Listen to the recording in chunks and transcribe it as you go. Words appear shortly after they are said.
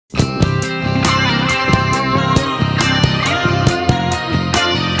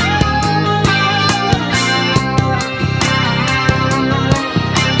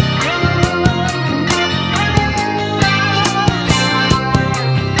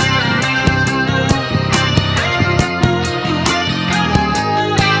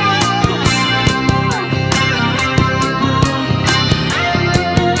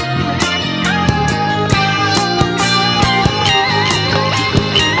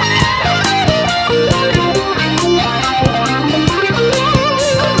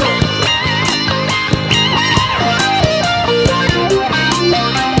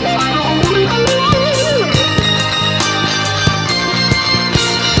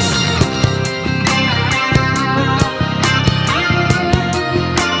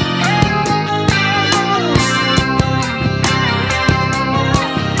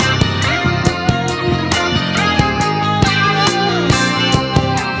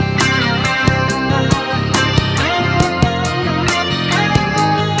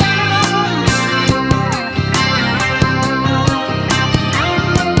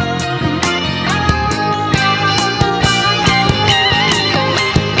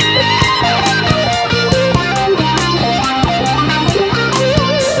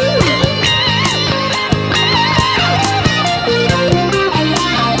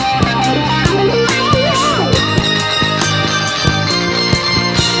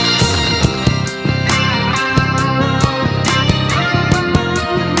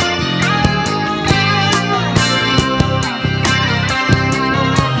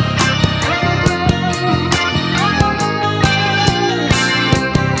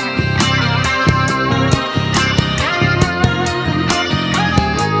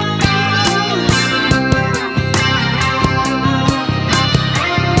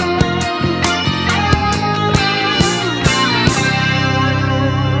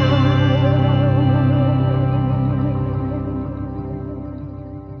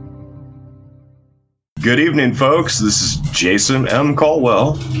Good evening, folks. This is Jason M.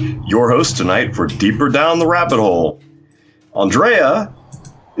 Caldwell, your host tonight for Deeper Down the Rabbit Hole. Andrea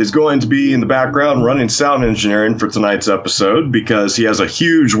is going to be in the background running sound engineering for tonight's episode because he has a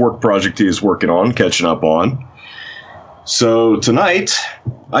huge work project he is working on, catching up on. So tonight,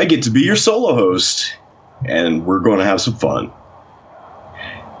 I get to be your solo host, and we're going to have some fun.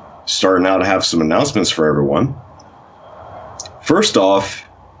 Starting out to have some announcements for everyone. First off,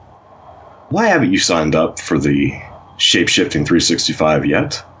 why haven't you signed up for the Shapeshifting 365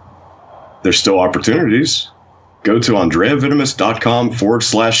 yet? There's still opportunities. Go to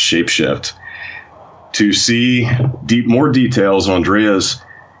andreavitamus.com/shapeshift to see more details on Andrea's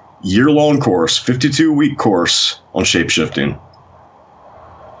year-long course, 52-week course on shapeshifting.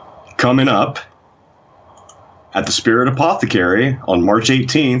 Coming up at the Spirit Apothecary on March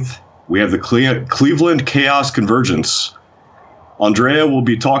 18th, we have the Cleveland Chaos Convergence. Andrea will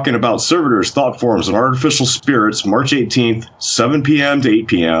be talking about servitors, thought forms, and artificial spirits March 18th, 7 p.m. to 8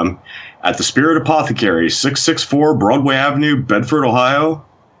 p.m. at the Spirit Apothecary, 664 Broadway Avenue, Bedford, Ohio.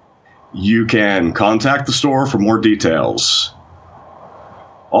 You can contact the store for more details.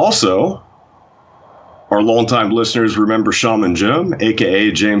 Also, our longtime listeners remember Shaman Jim,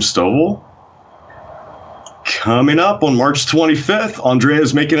 a.k.a. James Stovall. Coming up on March 25th, Andrea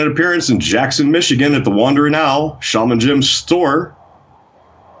is making an appearance in Jackson, Michigan at the Wandering Owl, Shaman Jim's store.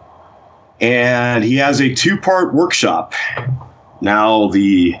 And he has a 2-part workshop. Now,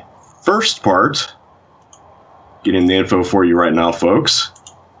 the first part, getting the info for you right now, folks.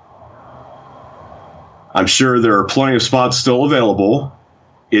 I'm sure there are plenty of spots still available.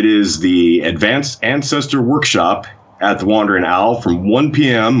 It is the Advanced Ancestor Workshop at the Wandering Owl from 1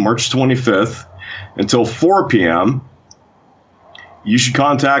 p.m. March 25th. Until 4 p.m., you should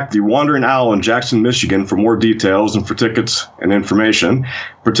contact the Wandering Owl in Jackson, Michigan for more details and for tickets and information.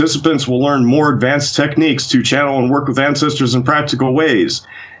 Participants will learn more advanced techniques to channel and work with ancestors in practical ways.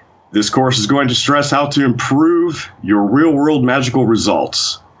 This course is going to stress how to improve your real-world magical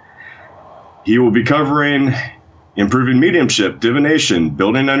results. He will be covering improving mediumship, divination,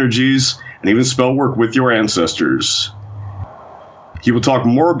 building energies, and even spell work with your ancestors. He will talk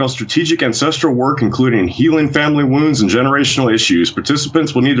more about strategic ancestral work, including healing family wounds and generational issues.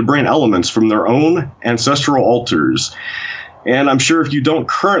 Participants will need to bring elements from their own ancestral altars. And I'm sure if you don't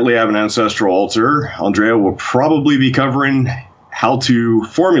currently have an ancestral altar, Andrea will probably be covering how to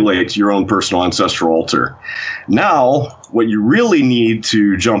formulate your own personal ancestral altar. Now, what you really need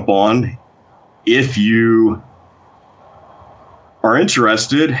to jump on, if you are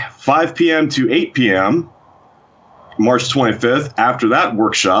interested, 5 p.m. to 8 p.m., March 25th, after that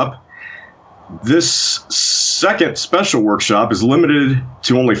workshop, this second special workshop is limited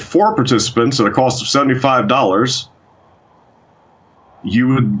to only 4 participants at a cost of $75.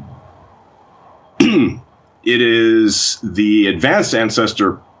 It is the Advanced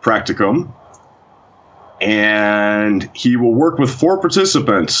Ancestor Practicum, and he will work with 4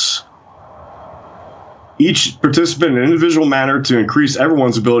 participants, each participant in an individual manner, to increase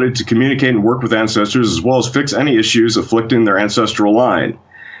everyone's ability to communicate and work with ancestors, as well as fix any issues afflicting their ancestral line.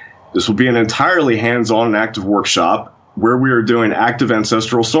 This will be an entirely hands-on and active workshop where we are doing active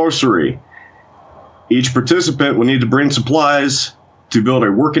ancestral sorcery. Each participant will need to bring supplies to build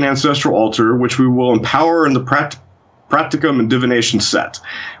a working ancestral altar, which we will empower in the practicum and divination set.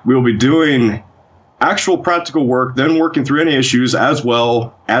 We will be doing actual practical work, then working through any issues, as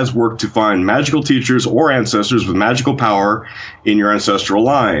well as work to find magical teachers or ancestors with magical power in your ancestral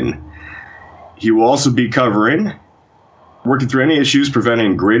line. He will also be covering working through any issues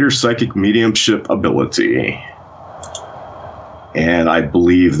preventing greater psychic mediumship ability. And I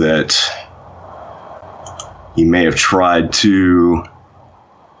believe that he may have tried to...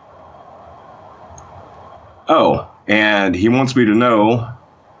 Oh, and he wants me to know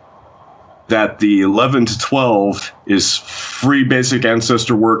that the 11 to 12 is free basic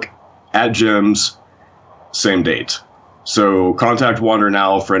ancestor work at Jim's, same date. So contact Wandering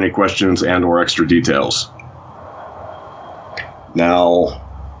Owl for any questions and or extra details. Now,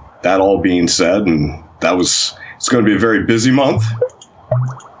 that all being said, and it's going to be a very busy month.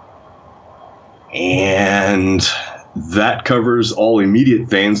 And that covers all immediate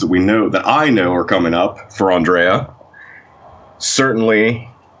things that I know are coming up for Andrea. Certainly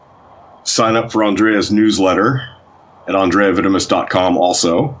sign up for Andrea's newsletter at andreavitamus.com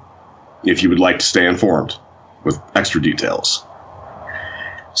also, if you would like to stay informed with extra details.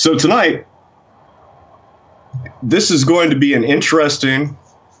 So tonight, this is going to be an interesting,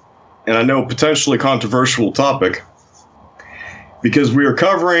 and I know potentially controversial topic, because we are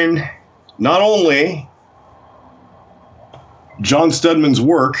covering not only John Stedman's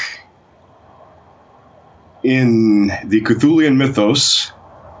work in the Cthulhian mythos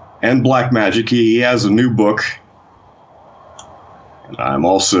and black magic. He has a new book. And I'm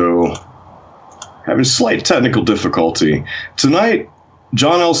also having slight technical difficulty. Tonight,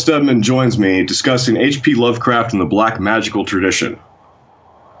 John L. Stedman joins me discussing H.P. Lovecraft and the black magical tradition.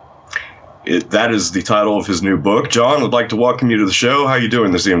 That is the title of his new book. John, would like to welcome you to the show. How are you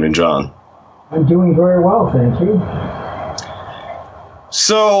doing this evening, John? I'm doing very well, thank you.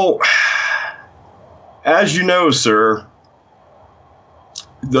 So, as you know, sir,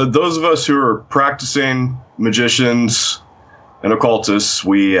 those of us who are practicing magicians and occultists,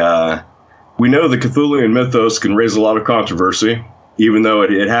 we know the Cthulhian mythos can raise a lot of controversy, even though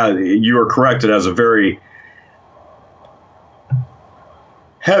it has, you are correct, it has a very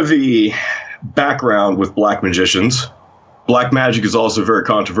heavy background with black magicians. Black magic is also a very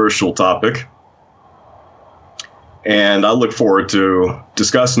controversial topic. And I look forward to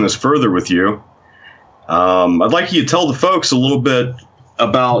discussing this further with you. I'd like you to tell the folks a little bit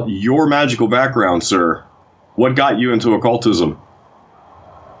about your magical background, sir. What got you into occultism?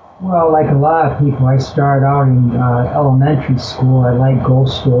 Well, like a lot of people, I started out in elementary school. I liked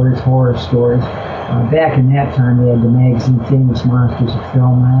ghost stories, horror stories. Back in that time, they had the magazine Famous Monsters of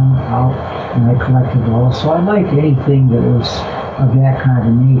Film out, and I collected those. So I liked anything that was of that kind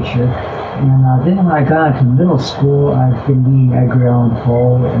of nature. And then when I got into middle school, I've been reading Edgar Allan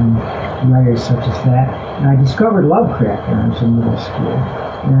Poe and writers such as that. And I discovered Lovecraft when I was in middle school.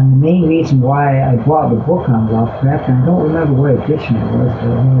 And the main reason why I bought the book on Lovecraft, and I don't remember what edition it was,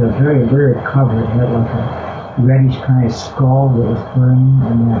 but it had a very weird cover. It had like a reddish kind of skull that was burning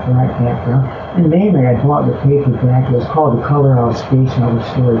and that black background. And mainly I bought the paperback. It was called The Color Out of Space and Other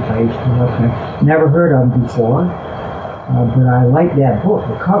Stories by H.P. Lovecraft. Never heard of him before. But I liked that book,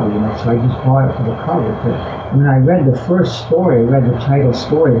 the cover, so I just bought it for the cover. But when I read the first story, I read the title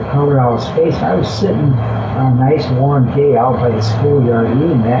story, The Color Out of Space, I was sitting on a nice warm day out by the schoolyard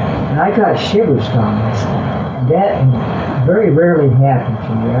reading that, and I got shivers down my spine. That very rarely happened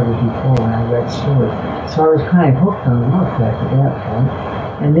to me ever before when I read stories. So I was kind of hooked on Lovecraft at that point.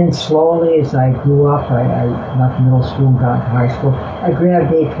 And then slowly, as I grew up, I left middle school and got into high school, I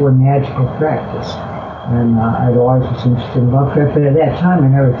gravitated toward magical practice. And I'd always was interested in Lovecraft, but at that time I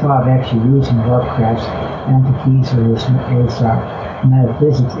never thought of actually using Lovecraft's entities or his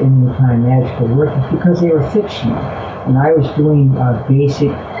metaphysics in any kind of magical work because they were fictional. And I was doing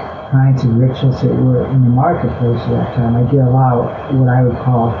basic kinds of rituals that were in the marketplace at that time. I did a lot of what I would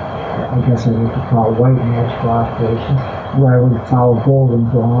call, I guess I would call white magical operations, where I would follow Golden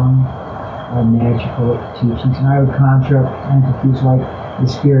Dawn magical teachings, and I would conjure up entities like the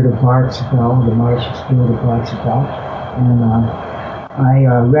spirit of Bartzabel, the Martian spirit of Bartzabel, and I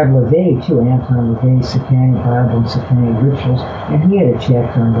read LaVey too, Anton LaVey's Satanic Bible and Satanic Rituals, and he had a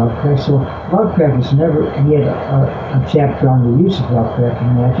chapter on Lovecraft. So Lovecraft was never, he had a chapter on the use of Lovecraft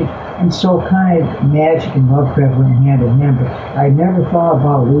in magic, and so kind of magic and Lovecraft went hand in hand, but I never thought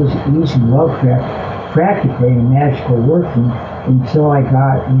about using Lovecraft practically in magical working until I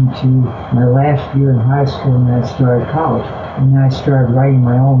got into my last year in high school and then I started college. And then I started writing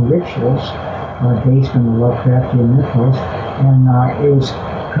my own rituals based on the Lovecraftian mythos, and it was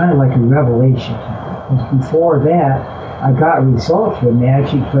kind of like a revelation. Because before that, I got results with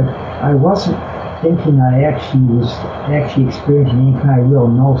magic, but I wasn't thinking I was experiencing any kind of real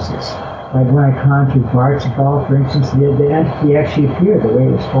gnosis. Like when I conjured Bartzabel, for instance, the entity actually appeared the way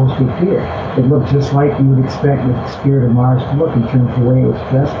it was supposed to appear. It looked just like you would expect the spirit of Mars to look in terms of the way it was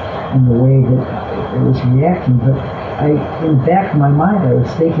dressed and the way that it was reacting. But in the back of my mind, I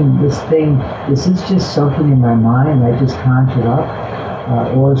was thinking, is this just something in my mind I just conjured up?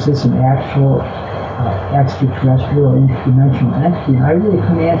 Or is this an actual extraterrestrial interdimensional entity? And I really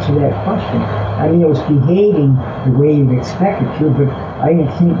couldn't answer that question. I mean, it was behaving the way you'd expect it to, but I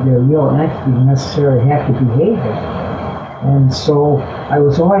didn't think the real entity would necessarily have to behave it. And so I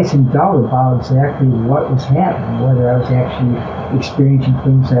was always in doubt about exactly what was happening, whether I was actually experiencing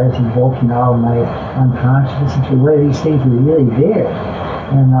things that I was evoking out of my unconsciousness, and whether these things were really there.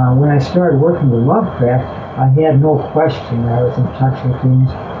 And when I started working with Lovecraft, I had no question that I was in touch with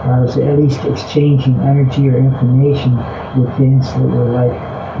things. I was at least exchanging energy or information with things that were like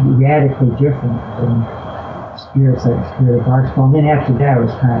radically different than spirits like the spirit of Bartzabel. And then after that, I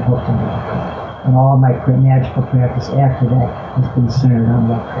was kind of hooked on Lovecraft. And all my magical practice after that has been centered on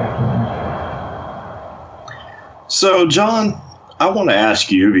Lovecraft. So, John, I want to ask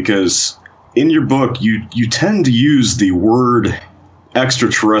you, because in your book, you tend to use the word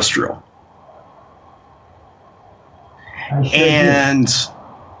extraterrestrial.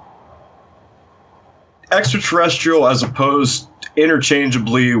 extraterrestrial as opposed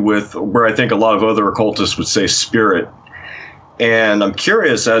interchangeably with where I think a lot of other occultists would say spirit. And I'm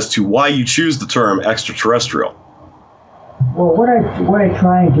curious as to why you choose the term extraterrestrial. Well, what I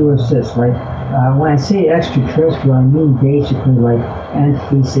try and do is this, like, when I say extraterrestrial, I mean basically like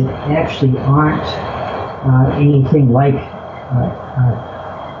entities that actually aren't anything like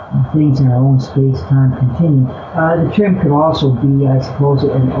things in our own space-time continuum. The term could also be, I suppose,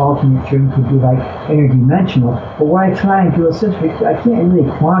 an alternate term could be like interdimensional. But what I try and do is this, I can't really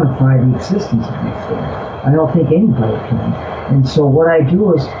quantify the existence of these things. I don't think anybody can. And so what I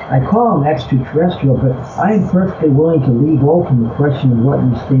do is, I call them extraterrestrial, but I am perfectly willing to leave open the question of what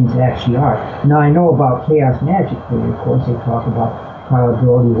these things actually are. Now, I know about chaos magic theory, of course. They talk about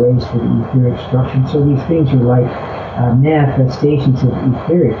probability waves for the etheric structure. So these things are like manifestations of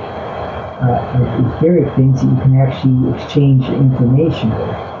etheric things that you can actually exchange information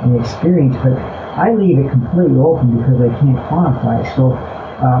with and experience. But I leave it completely open because I can't quantify it. So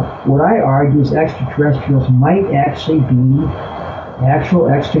what I argue is extraterrestrials might actually be actual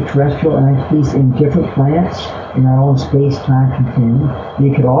extraterrestrial entities in different planets in our own space-time continuum.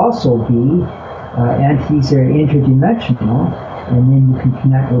 They could also be entities that are interdimensional, and then you can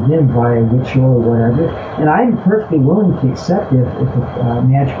connect with them via ritual or whatever. And I'm perfectly willing to accept if a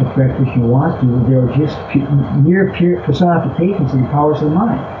magical practitioner wants to, they're just mere pure personifications of the powers of the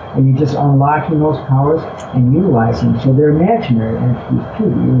mind. And you're just unlocking those powers and utilizing them. So they're imaginary entities too,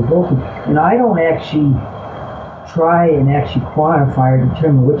 you're evoking. And I don't actually try and actually quantify or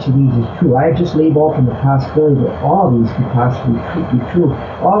determine which of these is true. I just leave open the possibility that all these could possibly be true.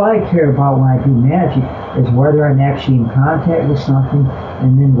 All I care about when I do magic is whether I'm actually in contact with something,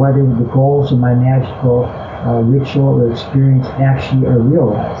 and then whether the goals of my magical ritual or experience actually are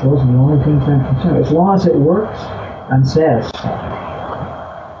realized. Those are the only things I'm concerned with. As long as it works, I'm satisfied.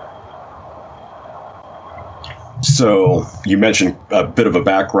 So you mentioned a bit of a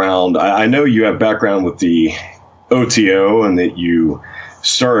background. I know you have background with the OTO, and that you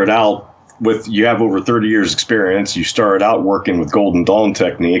started out with, you have over 30 years experience. You started out working with Golden Dawn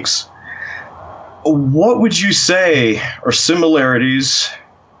techniques. What would you say are similarities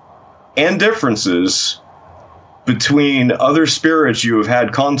and differences between other spirits you have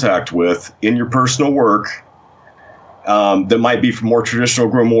had contact with in your personal work that might be from more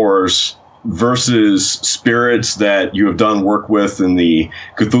traditional grimoires versus spirits that you have done work with in the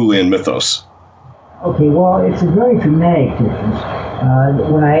Cthulhian mythos? Okay, well, it's a very dramatic difference.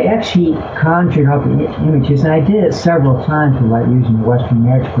 When I actually conjured up images, and I did it several times like using the Western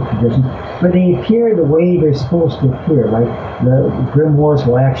magical tradition, but they appear the way they're supposed to appear. Like the grimoires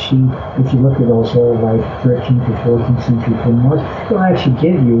will actually, if you look at those old like 13th or 14th century grimoires, they'll actually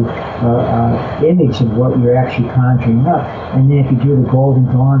give you an image of what you're actually conjuring up. And then if you do the Golden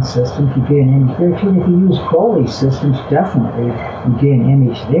Dawn systems, you get an image there too. And if you use Crowley's systems, definitely you get an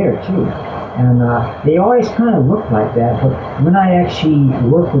image there too. And they always kind of look like that, but when I actually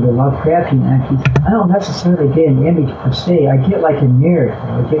work with the Lovecraftian entities, I don't necessarily get an image per se. I get like a narrative.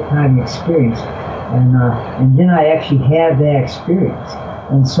 I get kind of an experience, and then I actually have that experience.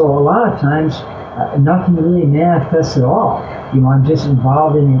 And so a lot of times, nothing really manifests at all. You know, I'm just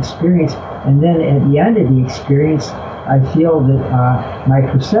involved in the experience, and then at the end of the experience, I feel that my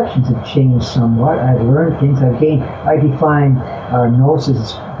perceptions have changed somewhat. I've learned things. I define gnosis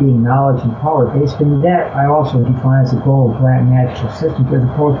as being knowledge and power. Basically, that I also define as the goal of black magical systems as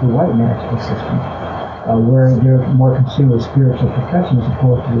opposed to white magical systems, where they're more concerned with spiritual perfection as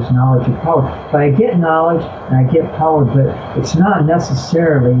opposed to this knowledge and power. But I get knowledge and I get power, but it's not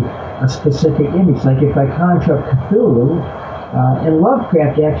necessarily a specific image. Like if I conjure up Cthulhu, and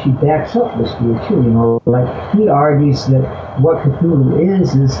Lovecraft actually backs up this view too, you know, like he argues that what Cthulhu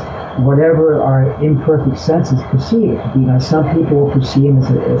is whatever our imperfect senses perceive it to be. Now, some people will perceive him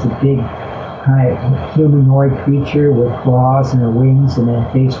as a big kind of humanoid creature with claws and wings and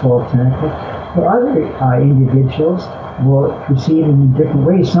a face full of tentacles. But other individuals will perceive him in different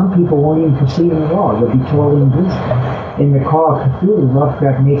ways. Some people won't even perceive him at all. They'll be totally invisible. In the Call of Cthulhu,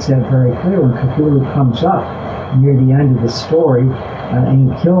 Lovecraft makes that very clear. When Cthulhu comes up near the end of the story,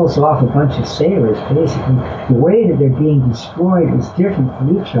 and he kills off a bunch of sailors, basically, the way that they're being destroyed is different for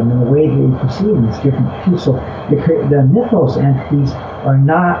each of them, and the way that they perceive them is different too. So the mythos entities are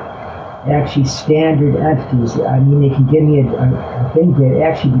not actually standard entities. I mean, they can give me a thing that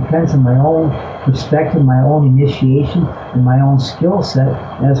actually depends on my own perspective, my own initiation, and my own skill set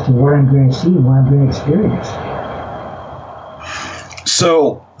as to what I'm going to see and what I'm going to experience.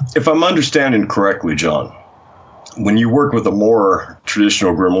 So, if I'm understanding correctly, John, when you work with a more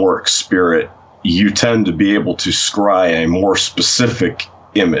traditional grimoire spirit, you tend to be able to scry a more specific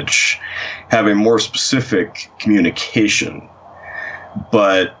image, having more specific communication.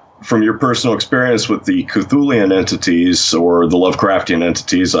 But from your personal experience with the Cthulhian entities or the Lovecraftian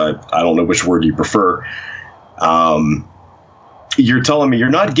entities, I don't know which word you prefer, you're telling me you're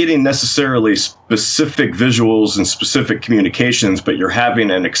not getting necessarily specific visuals and specific communications, but you're having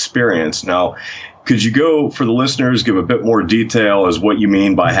an experience. Now, could you go, for the listeners, give a bit more detail as what you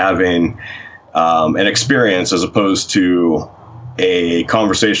mean by having an experience as opposed to a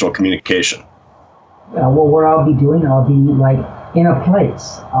conversational communication? Well, what I'll be doing, I'll be like in a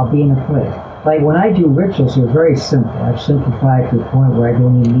place. I'll be in a place. Like when I do rituals, they're very simple. I've simplified to the point where I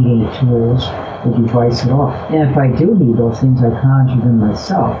don't even need any tools or device at all. And if I do need those things, I conjure them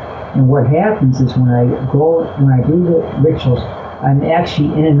myself. And what happens is when I do the rituals, I'm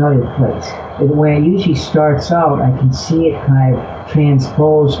actually in another place. When it usually starts out, I can see it kind of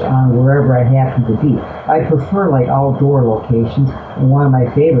transposed on wherever I happen to be. I prefer like outdoor locations. And one of my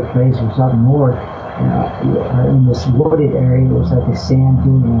favorite places was up north. In this wooded area. It was like a sand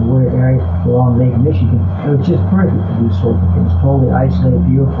dune in a wooded area along Lake Michigan. It was just perfect to do sort of things. Totally isolated,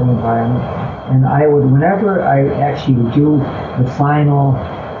 beautiful environment. And I would, whenever I actually would do the final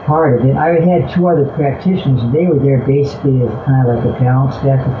part of it, I had two other practitioners, and they were there basically as kind of like a balance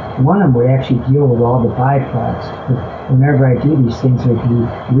factor. One of them would actually deal with all the byproducts. But whenever I do these things, there'd be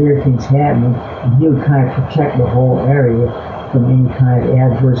weird things happening, and he would kind of protect the whole area from any kind of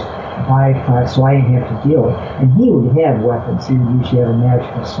adverse byproducts, so I didn't have to deal with it. And he would have weapons. He would usually have a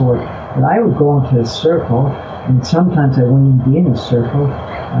magical sword. But I would go into a circle, and sometimes I wouldn't even be in a circle,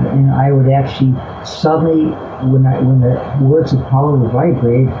 and I would actually suddenly, when the words of power would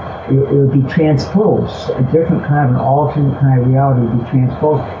vibrate, it would be transposed. A different kind of an alternate kind of reality would be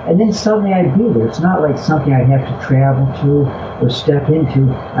transposed. And then suddenly I'd be there. It's not like something I'd have to travel to or step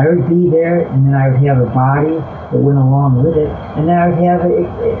into. I would be there, and then I would have a body that went along with it, and then I would have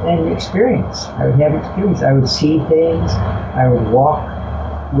an experience. I would see things. I would walk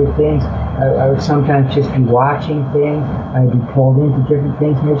with things. I would sometimes just be watching things. I'd be pulled into different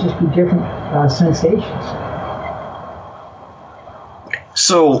things, and there'd just be different sensations.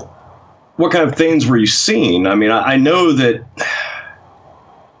 So, what kind of things were you seeing? I mean, I know that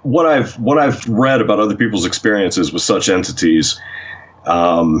what I've read about other people's experiences with such entities,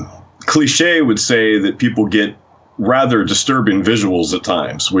 cliche would say that people get rather disturbing visuals at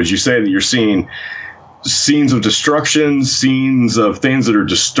times. Would you say that you're seeing scenes of destruction, scenes of things that are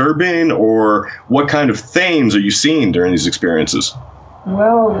disturbing, or what kind of themes are you seeing during these experiences?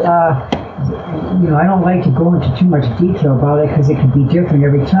 Well, I don't like to go into too much detail about it because it can be different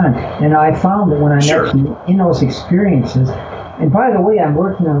every time. And I found that when I'm actually in those experiences, and by the way, I'm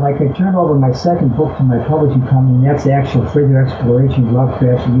working on, I turned over my second book to my publishing company, and that's the actual further exploration of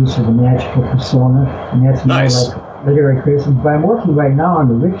Lovecraft's use of the magical persona, and that's more like literary criticism. But I'm working right now on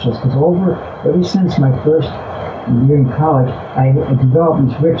the rituals, because ever since my first year in college, I developed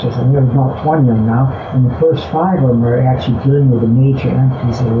these rituals. I have about 20 of them now, and the first 5 of them are actually dealing with the major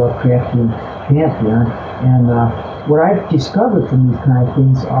entities of the Lovecraftian pantheon. And what I've discovered from these kind of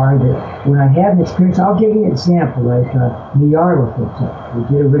things are that when I have an experience, I'll give you an example, like Nyarlathotep. We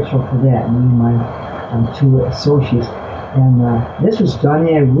did a ritual for that, me and my 2 associates. And this was done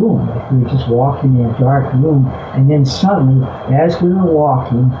in a room. Like we were just walking in a dark room, and then suddenly, as we were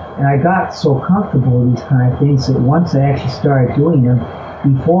walking, and I got so comfortable with these kind of things that once I actually started doing them,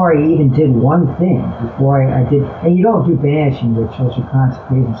 before I even did one thing, and you don't do banishing rituals or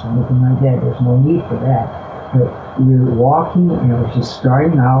consecrations or anything like that. There's no need for that. But we were walking, and it was just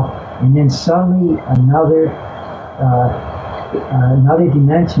starting out, and then suddenly another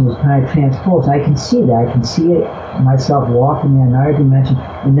dimension was kind of transposed. I can see that. I can see it myself walking in another dimension,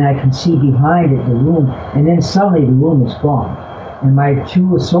 and then I can see behind it the room, and then suddenly the room is gone. And my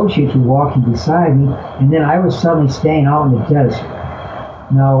 2 associates were walking beside me, and then I was suddenly staying out in the desert.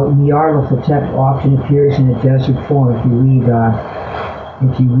 Now, Nyarlathotep often appears in a desert form. If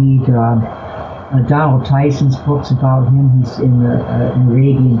you read Donald Tyson's books about him, he's in the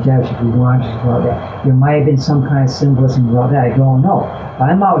Arabian desert. He wanders about that. There might have been some kind of symbolism about that. I don't know. But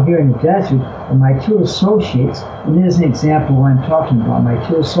I'm out here in the desert, and my 2 associates, and there's an example of what I'm talking about. My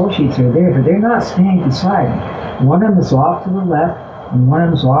 2 associates are there, but they're not standing beside me. One of them is off to the left, and one of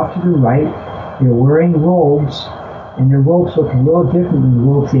them is off to the right. They're wearing robes, and their robes look a little different than the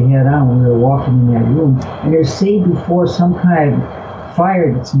robes they had on when we were walking in that room. And they're sitting before some kind of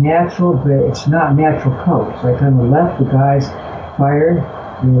fire that's natural, but it's not natural colors. Like on the left, the guy's fire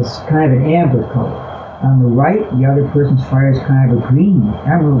is kind of an amber color. On the right, the other person's fire is kind of a green,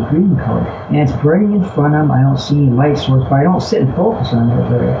 emerald green color, and it's burning in front of them. I don't see any light source, but I don't sit and focus on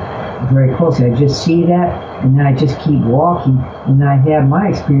it very closely. I just see that, and then I just keep walking, and then I have my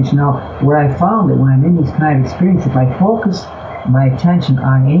experience. Now, where I found that when I'm in these kind of experiences, if I focus my attention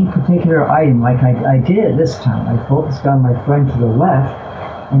on any particular item, like I did at this time, I focused on my friend to the left,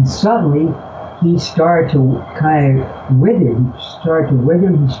 and suddenly he started to kind of wither.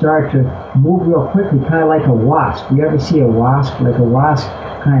 He started to move real quickly, kind of like a wasp. You ever see a wasp? Like a wasp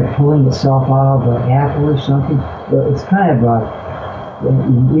kind of pulling itself out of an apple or something? It's kind of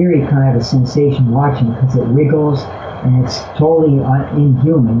an eerie kind of a sensation watching, because it wiggles and it's totally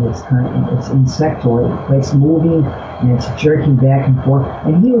inhuman. It's insectoid, but it's moving and it's jerking back and forth.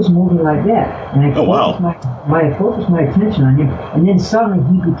 And he was moving like that. And I focused my attention on him, and then suddenly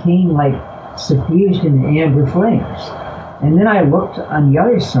he became like suffused in the amber flames. And then I looked on the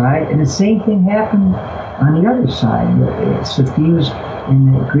other side, and the same thing happened on the other side. It suffused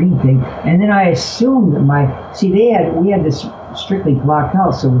in the green thing. And then I assumed that we had this strictly blocked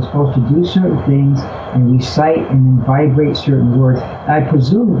out, so we're supposed to do certain things and recite and then vibrate certain words. I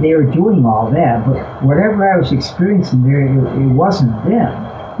presumed that they were doing all that, but whatever I was experiencing there, it wasn't them.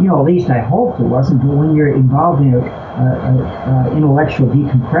 At least I hoped it wasn't. But when you're involved in a intellectual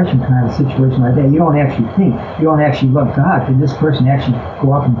decompression kind of situation like that, you don't actually think. You don't actually look, God, did this person actually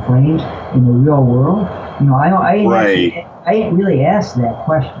go up in flames in the real world? I didn't really ask that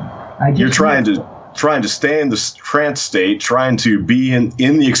question. You're trying to stay in this trance state, trying to be in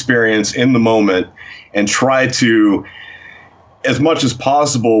the experience, in the moment, and try to, as much as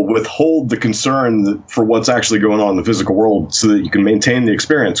possible, withhold the concern for what's actually going on in the physical world so that you can maintain the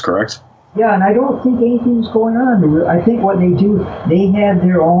experience, correct? Yeah, and I don't think anything's going on. I think what they do, they had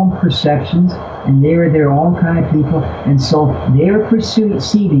their own perceptions, and they were their own kind of people, and so they were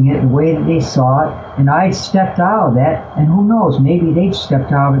perceiving it the way that they saw it, and I stepped out of that, and who knows, maybe they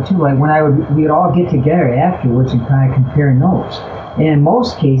stepped out of it too. Like when we'd all get together afterwards and kind of compare notes. And in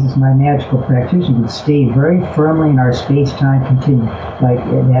most cases, my magical practitioner would stay very firmly in our space-time continuum. Like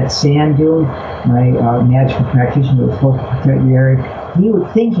that sand dune, my magical practitioner was supposed to protect the area.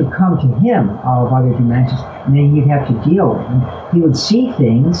 Things would come to him out of other dimensions, and then you'd have to deal with them. He would see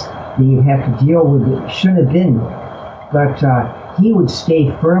things that you'd have to deal with that shouldn't have been there. But he would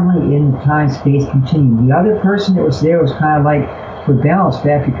stay firmly in the time-space continuum. The other person that was there was kind of like for balance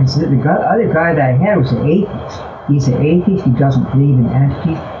factor, because the other guy that I had was an atheist. He's an atheist. He doesn't believe in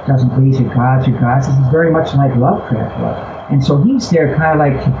entities, doesn't believe in gods or goddesses. He's very much like Lovecraft was. And so he's there kind of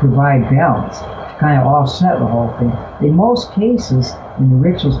like to provide balance, to kind of offset the whole thing. In most cases, in the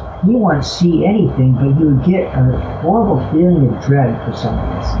rituals, he wouldn't see anything, but he would get a horrible feeling of dread for some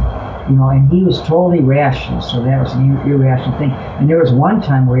reason. And he was totally rational, so that was an irrational thing. And there was one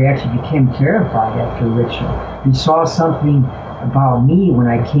time where he actually became terrified after a ritual. He saw something about me when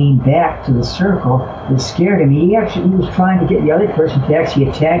I came back to the circle that scared him. He was trying to get the other person to actually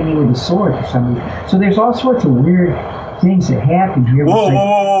attack me with a sword for some reason. So there's all sorts of weird things that happen here.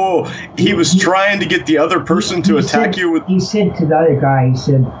 Whoa. He was trying to get the other person to attack you with... He said to the other guy, he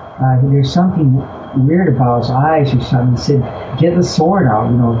said, there's something weird about his eyes or something. He said, get the sword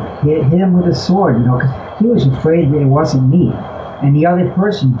out, hit him with a sword, because he was afraid that it wasn't me. And the other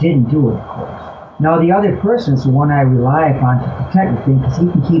person didn't do it, of course. Now, the other person is the one I rely upon to protect the thing, because he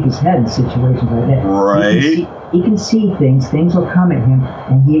can keep his head in situations like that. Right. He can see things will come at him,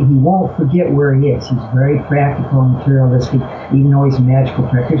 and he won't forget where he is. He's very practical and materialistic, even though he's a magical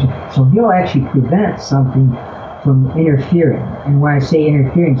practitioner. So he'll actually prevent something from interfering. And when I say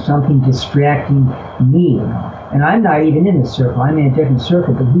interfering, something distracting me. And I'm not even in the circle. I'm in a different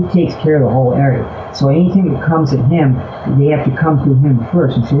circle, but he takes care of the whole area. So anything that comes at him, they have to come through him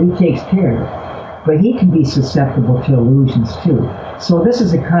first, and so he takes care of it. But he can be susceptible to illusions too. So this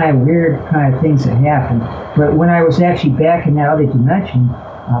is the kind of weird kind of things that happen. But when I was actually back in that other dimension,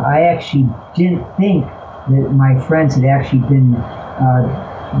 I actually didn't think that my friends had actually been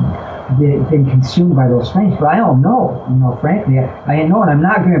consumed by those flames. But I don't know. Frankly, I didn't know, and I'm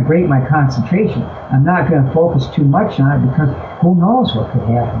not going to break my concentration. I'm not going to focus too much on it, because who knows what could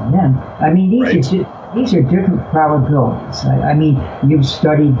happen then. I mean, these are different probabilities. I mean, you've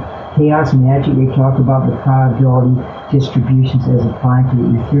studied chaos and magic. They talk about the probability distributions as applying to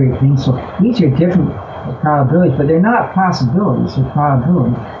the etheric things. So these are different probabilities, but they're not possibilities, they're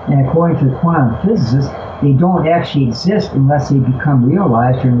probabilities. And according to the quantum physicists, they don't actually exist unless they become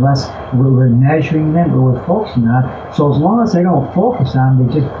realized, or unless we're measuring them or we're focusing on them. So as long as I don't focus on them,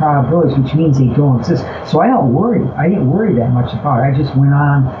 they're just probabilities, which means they don't exist. So I didn't worry that much about it. I just went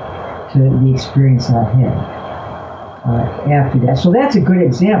on to the experience I had. After that. So that's a good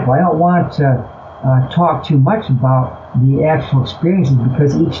example. I don't want to talk too much about the actual experiences,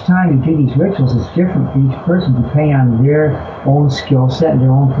 because each time you do these rituals, it's different for each person depending on their own skill set and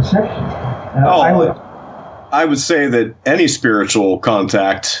their own perception. I would say that any spiritual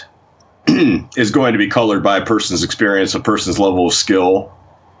contact is going to be colored by a person's experience, a person's level of skill.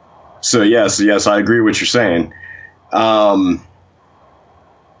 So yes, I agree with what you're saying.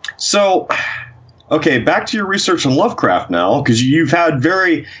 So, okay, back to your research on Lovecraft now, because you've had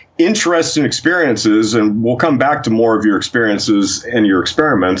very interesting experiences, and we'll come back to more of your experiences and your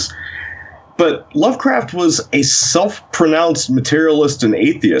experiments. But Lovecraft was a self-pronounced materialist and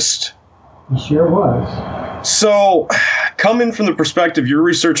atheist. He sure was. So, coming from the perspective of your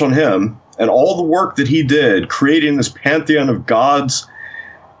research on him and all the work that he did, creating this pantheon of gods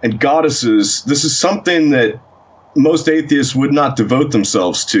and goddesses, this is something that most atheists would not devote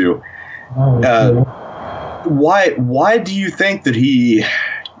themselves to. Why do you think that he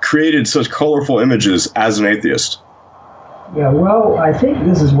created such colorful images as an atheist? Yeah, well, I think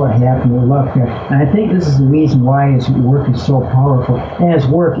this is what happened with Lovecraft, and I think this is the reason why his work is so powerful. And his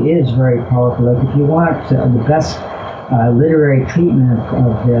work is very powerful. Like, if you want the best literary treatment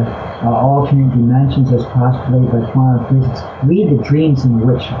of the alternate dimensions as postulated by quantum physics, read The Dreams in the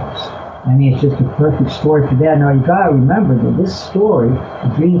Witch House. I mean, it's just a perfect story for that. Now, you got to remember that this story,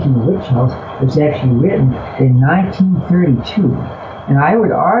 The Dreams in the Witch House, was actually written in 1932. And I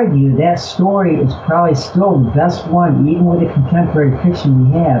would argue that story is probably still the best one, even with the contemporary fiction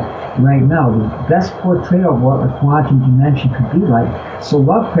we have right now. The best portrayal of what a quantum dimension could be like. So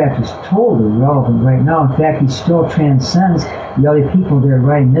Lovecraft is totally relevant right now. In fact, he still transcends the other people that are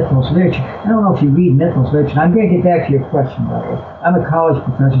writing mythos literature. I don't know if you read mythos literature. I'm going to get back to your question, by the way. I'm a college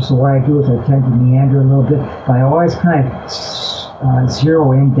professor, so what I do is I tend to meander a little bit, but I always kind of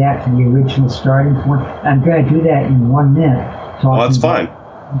zero in back to the original starting point. I'm going to do that in 1 minute. Well, that's fine.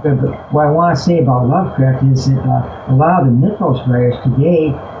 But what I want to say about Lovecraft is that a lot of the mythos writers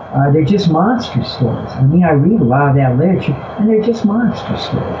today, they're just monster stories. I mean, I read a lot of that literature, and they're just monster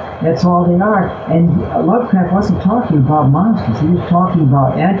stories. That's all they are. And Lovecraft wasn't talking about monsters. He was talking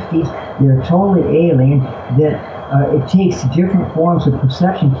about entities that are totally alien, that it takes different forms of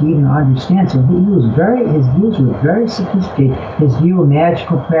perception to even understand. So his views were very sophisticated. His view of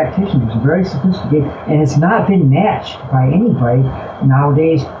magical practitioners was very sophisticated, and it's not been matched by anybody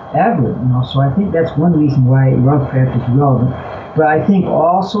nowadays ever. So I think that's one reason why Lovecraft is relevant. But I think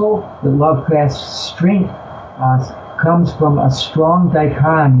also that Lovecraft's strength comes from a strong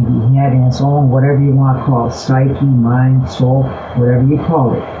dichotomy that he had in his own, whatever you want to call it, psyche, mind, soul, whatever you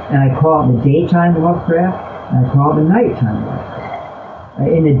call it. And I call it the daytime Lovecraft, and I call it the nighttime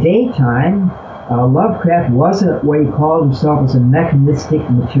Lovecraft. In the daytime, Lovecraft wasn't what he called himself as a mechanistic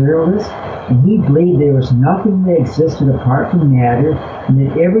materialist, and he believed there was nothing that existed apart from matter, and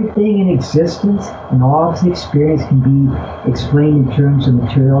that everything in existence and all of his experience can be explained in terms of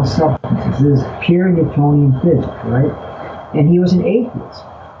material substances. This is pure Newtonian physics, right? And he was an atheist.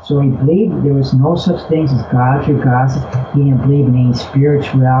 So he believed that there was no such things as gods or goddesses. He didn't believe in any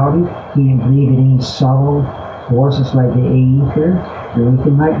spirituality. He didn't believe in any subtle forces like the aether or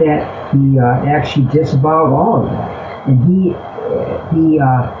anything like that. He actually disavowed all of that. And he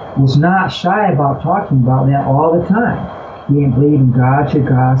was not shy about talking about that all the time. He didn't believe in gods or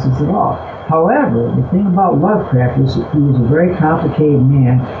goddesses at all. However, the thing about Lovecraft was that he was a very complicated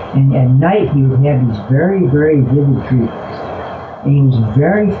man, and at night he would have these very, very vivid dreams. And he was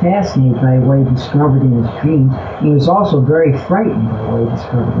very fascinated by what he discovered in his dreams. He was also very frightened by what he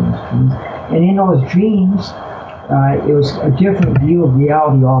discovered in his dreams. And in those dreams, it was a different view of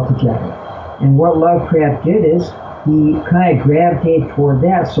reality altogether. And what Lovecraft did is he kind of gravitated toward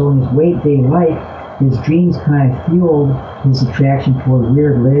that. So in his weekday life, his dreams kind of fueled his attraction toward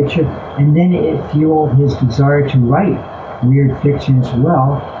weird literature, and then it fueled his desire to write weird fiction as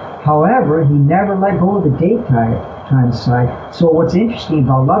well. However, he never let go of the daytime side. So what's interesting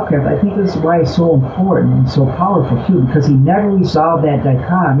about Lovecraft, I think this is why he's so important and so powerful too, because he never resolved that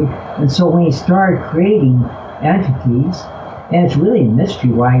dichotomy. And so when he started creating entities, and it's really a mystery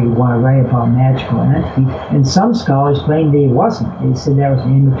why he would want to write about magical entities, and some scholars claim that he wasn't. They said that was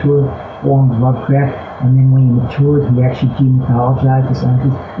an immature form of Lovecraft, and then when he matured, he actually demythologized his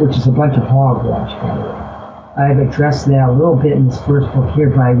entities, which is a bunch of hogwash, by the way. I've addressed that a little bit in this first book here,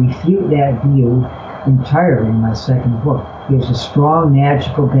 but I refute that view entirely in my second book. There's a strong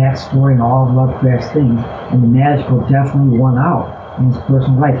magical backstory in all of Lovecraft's things, and the magical definitely won out in his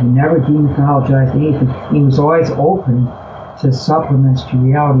personal life. He never demythologized anything. He was always open to supplements to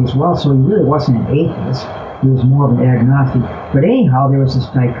reality as well, so he really wasn't an atheist. He was more of an agnostic. But anyhow, there was this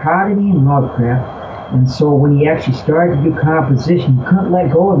dichotomy in Lovecraft, And so when he actually started to do composition, he couldn't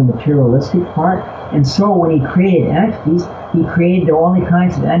let go of the materialistic part. And so when he created entities, he created the only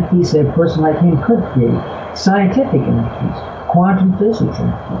kinds of entities that a person like him could create. Scientific entities, quantum physics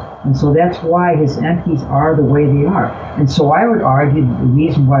entities. And so that's why his entities are the way they are. And so I would argue that the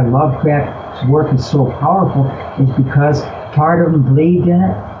reason why Lovecraft's work is so powerful is because part of them believed in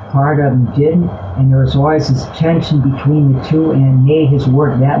it, part of them didn't, and there was always this tension between the two, and it made his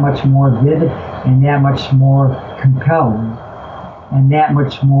work that much more vivid and that much more compelling and that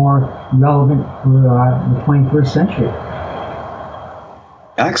much more relevant for the 21st century.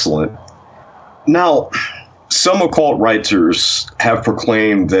 Excellent. Now, some occult writers have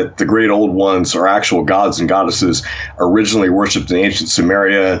proclaimed that the great old ones are actual gods and goddesses originally worshipped in ancient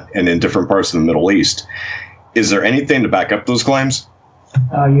Sumeria and in different parts of the Middle East. Is there anything to back up those claims?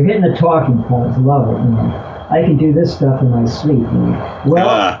 You're hitting the talking points. Love it. I can do this stuff in my sleep. Well,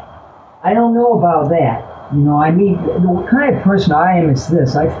 I don't know about that. I mean, the kind of person I am is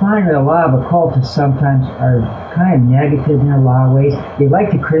this. I find that a lot of occultists sometimes are kind of negative in a lot of ways. They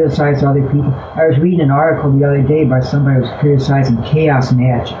like to criticize other people. I was reading an article the other day by somebody who was criticizing chaos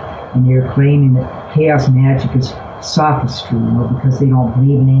magic, and they were claiming that chaos magic is sophistry, because they don't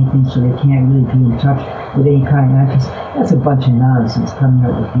believe in anything, so they can't really be in touch with any kind of entities. That's a bunch of nonsense coming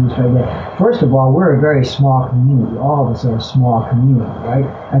out with views like that. First of all, we're a very small community. All of us are a small community, right?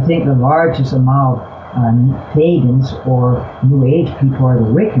 I think the largest amount of pagans or New Age people are the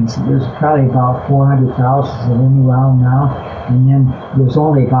Wiccans. There's probably about 400,000 of them around now, and then there's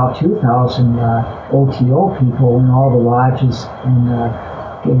only about 2,000 OTO people in all the lodges and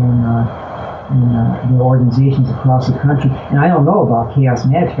the organizations across the country. And I don't know about chaos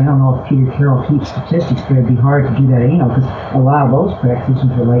magic. I don't know if Peter Carroll keeps statistics, but it'd be hard to do that because a lot of those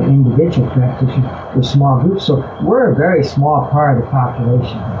practitioners are like individual practitioners or small groups. So we're a very small part of the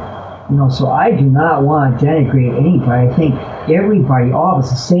population. So I do not want to denigrate anybody. I think everybody, all of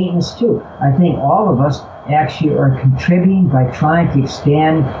us, are Satanists too. I think all of us actually are contributing by trying to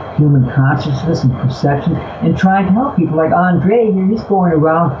expand human consciousness and perception and trying to help people. Like Andre here, he's going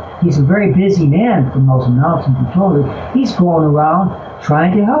around, he's a very busy man from those announcements he told us. He's going around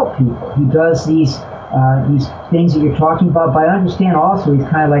trying to help people. He does these things that you're talking about, but I understand also he's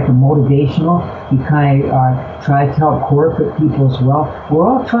kind of like a motivational. He kind of tries to help corporate people as well. We're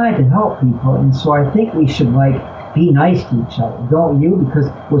all trying to help people, and so I think we should be nice to each other, don't you? Because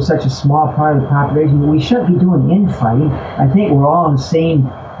we're such a small part of the population. We shouldn't be doing infighting. I think we're all in the same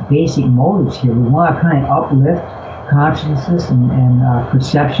basic motives here. We want to kind of uplift consciousness and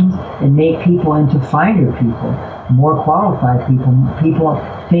perceptions and make people into finer people, more qualified people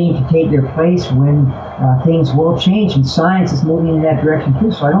fain to take their place when things will change, and science is moving in that direction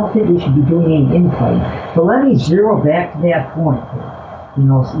too. So I don't think we should be doing any infighting. But let me zero back to that point here.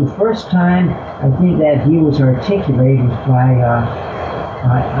 The first time I think that view was articulated was by,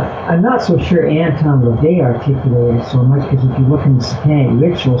 I'm not so sure Anton LaVey articulated it so much, because if you look in the Satanic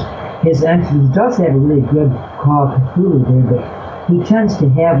Rituals, his entity does have a really good Call of Cthulhu there, but he tends to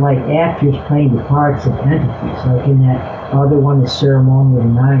have actors playing the parts of entities. Like in that other one, The Ceremony of the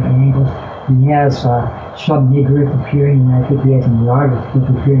Nine Angles, he has Shub-Niggurath appearing, and I think he has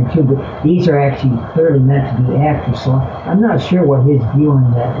Nyarlathotep appearing too, but these are actually clearly meant to be actors, so I'm not sure what his view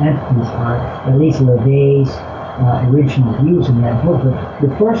on the entities are, at least LaVey's original views in that book. But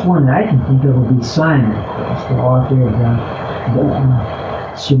the first one that I can think of will be Simon, of course, the author of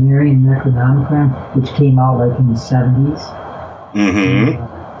the Sumerian Necronomicon, which came out in the 70s.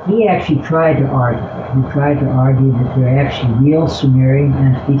 Mm-hmm. He actually tried to argue that. He tried to argue that they're actually real Sumerian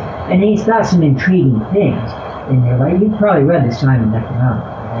entities, and he's got some intriguing things in there. You've probably read the Simon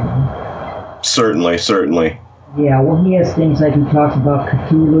Necronomicon, right? Certainly. Yeah, well, he has things like he talks about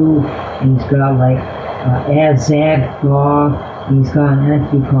Cthulhu, and he's got Azag-Thaw, and he's got an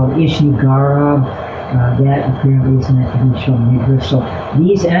entity called Ishni-Garab. That apparently is meant to be Shub-Niggurath. So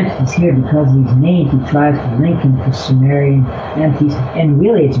these entities here, because of these names, he tries to link them to Sumerian entities. And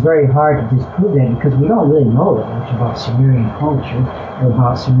really, it's very hard to disprove that, because we don't really know that much about Sumerian culture or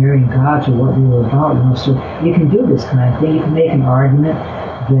about Sumerian gods or what they were about. So you can do this kind of thing. You can make an argument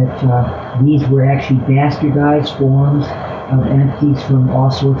that these were actually bastardized forms of entities from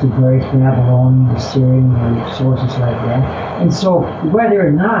all sorts of various Babylonian, Assyrian, or sources like that. And so whether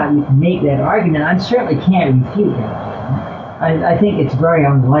or not you can make that argument, I certainly can't refute that. I think it's very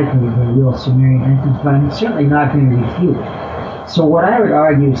unlikely they're real Sumerian entities, but I'm certainly not going to refute it. So what I would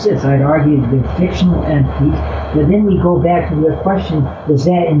argue is this. I'd argue that they're fictional entities, but then we go back to the question, does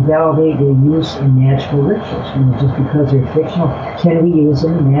that invalidate their use in magical rituals? Just because they're fictional, can we use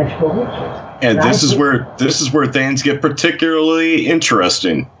them in magical rituals? And this is where things get particularly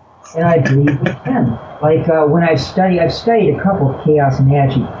interesting. and I believe we can. Like when I've studied a couple of chaos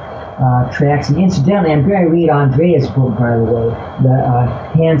magic tracks, and incidentally, I'm going to read Andrea's book, by the way, the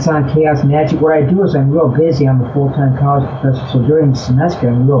Hands-on Chaos Magic. What I do is I'm real busy. I'm a full-time college professor, so during the semester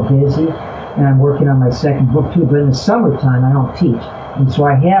I'm real busy, and I'm working on my second book too. But in the summertime, I don't teach, and so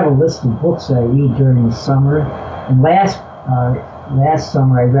I have a list of books that I read during the summer. And last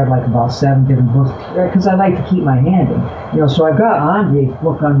summer I read like about 7 different books because I like to keep my hand in. So I got Andre's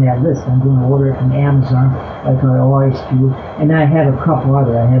book on that list. I'm going to order it from Amazon like I always do. And then I have a couple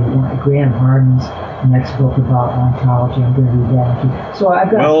other. I have Graham Harden's next book about ontology. I'm going to read that too. So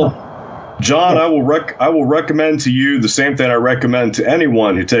I've got. Well, John, I will recommend to you the same thing I recommend to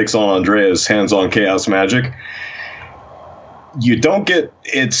anyone who takes on Andrea's Hands-on Chaos Magic. You don't get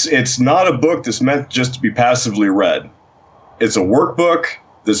it's not a book that's meant just to be passively read. It's a workbook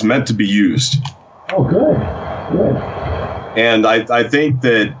that's meant to be used. Oh, good. And I think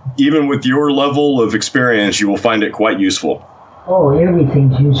that even with your level of experience, you will find it quite useful. Oh,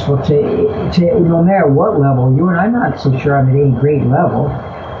 everything's useful to no matter what level you're in. I'm not so sure I'm at any great level,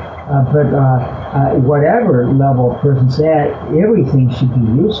 but whatever level a person's at, everything should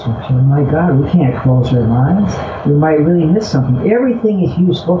be useful. So, my God, we can't close our minds. We might really miss something. Everything is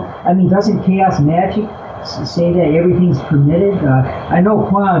useful. I mean, doesn't chaos magic say that everything's permitted? I know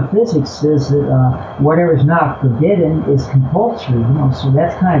quantum physics says that whatever's not forbidden is compulsory, so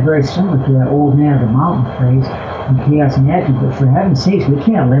that's kind of very similar to that old man of the mountain phrase in chaos magic. But for heaven's sakes, we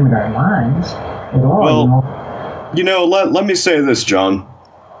can't limit our minds at all. Well, let me say this, John.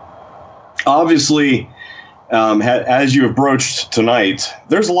 Obviously, as you have broached tonight,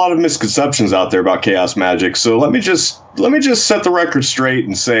 there's a lot of misconceptions out there about chaos magic. So let me just set the record straight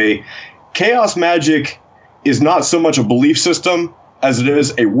and say, chaos magic is not so much a belief system as it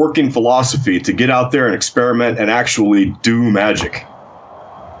is a working philosophy to get out there and experiment and actually do magic.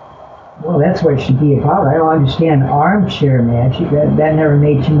 Well, that's what it should be about. I don't understand armchair magic. That never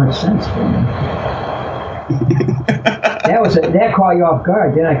made too much sense for me. That caught you off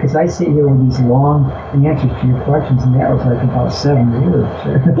guard, didn't I? Because I sit here with these long answers to your questions, and that was like about 7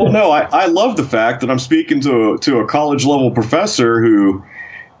 years. Well, no, I love the fact that I'm speaking to a college level professor who.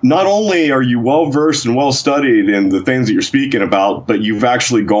 Not only are you well-versed and well-studied in the things that you're speaking about, but you've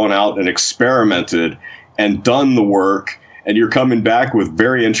actually gone out and experimented and done the work, and you're coming back with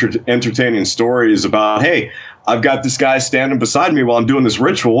very entertaining stories about, hey, I've got this guy standing beside me while I'm doing this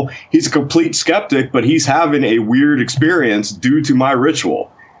ritual. He's a complete skeptic, but he's having a weird experience due to my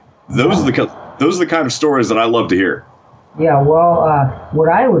ritual. Those are the kind of stories that I love to hear. Yeah, well, what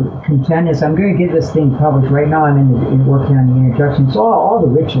I would contend is I'm going to get this thing published. Right now I'm working on the introduction. So all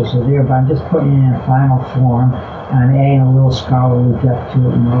the rituals are there, but I'm just putting it in a final form and adding a little scholarly depth to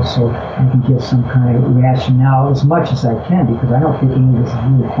it, so I can give some kind of rationale as much as I can, because I don't think any of this is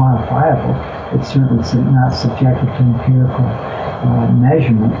really quantifiable. It's certainly not subjected to empirical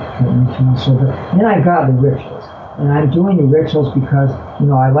measurement. But then I got the rituals. And I'm doing the rituals because,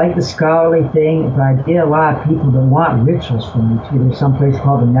 I like the scholarly thing, but I get a lot of people that want rituals from me, too. There's some place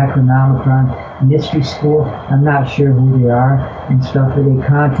called the Necronomicon Mystery School. I'm not sure who they are and stuff, but they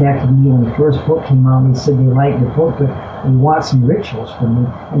contacted me when the first book came out, and they said they liked the book, but they want some rituals from me.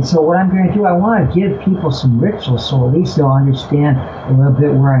 And so what I'm going to do, I want to give people some rituals so at least they'll understand a little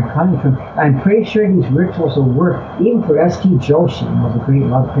bit where I'm coming from. I'm pretty sure these rituals will work, even for S.T. Joshi, the great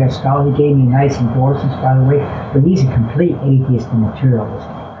Lovecraft scholar. He gave me nice endorsements, by the way, but he's a complete atheist and materialist.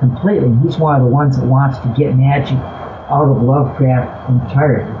 Completely. He's one of the ones that wants to get magic out of Lovecraft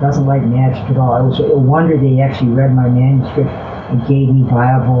entirely. He doesn't like magic at all. It was a wonder they actually read my manuscript and gave me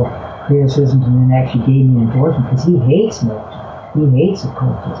viable criticisms and then actually gave me an endorsement, because he hates magic. He hates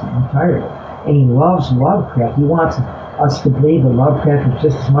occultism entirely. And he loves Lovecraft. He wants us to believe that Lovecraft was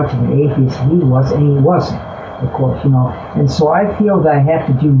just as much of an atheist as he was, and he wasn't, of course, And so I feel that I have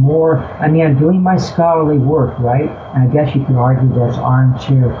to do more. I mean, I'm doing my scholarly work, right? And I guess you could argue that's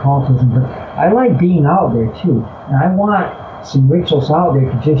armchair occultism, but I like being out there, too. And I want some rituals out there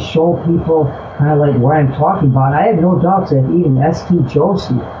to just show people kind of like what I'm talking about. I have no doubts that if even S.T.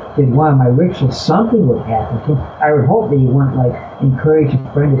 Joshi did one of my rituals, something would happen to him. I would hope that he wouldn't encourage a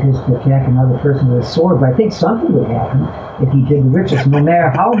friend of his to attack another person with a sword, but I think something would happen if he did the rituals. No matter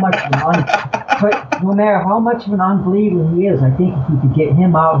how much of an unbeliever he is, I think if we could get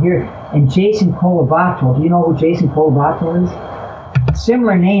him out here. And Jason Colabato, do you know who Jason Colabato is?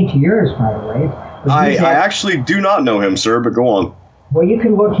 Similar name to yours, by the way. I actually do not know him, sir, but go on. Well, you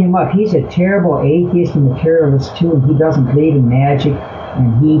can look him up. He's a terrible atheist and materialist, too, and he doesn't believe in magic.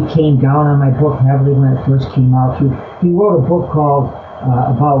 And he came down on my book heavily when it first came out, too. He wrote a book called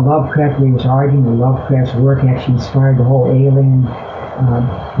about Lovecraft, where he was arguing that Lovecraft's work actually inspired the whole alien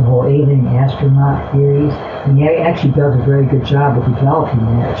the whole alien astronaut theories. And he actually does a very good job of developing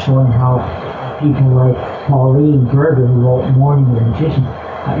that, showing how people like Pauline Berger, who wrote Morning of the Magician,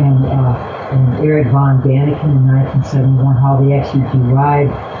 and Eric von Daniken in 1971, how they actually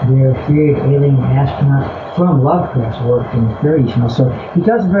derived their theory of alien astronaut from Lovecraft's work in the 30s. So he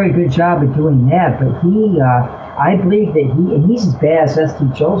does a very good job of doing that, but I believe that he's as bad as S.T.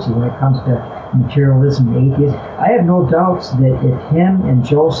 Josie when it comes to materialism and atheism. I have no doubts that if him and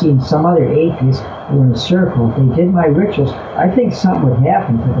Josie and some other atheists were in a circle, if they did my rituals, I think something would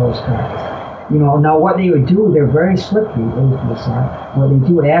happen to those guys. Now what they would do, they're very slippery, atheists are. What they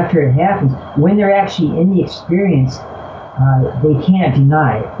do after it happens, when they're actually in the experience, they can't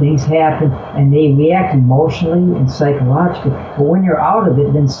deny it. Things happen, and they react emotionally and psychologically. But when you're out of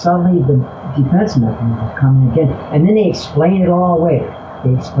it, then suddenly the defense mechanisms come in again, and then they explain it all away.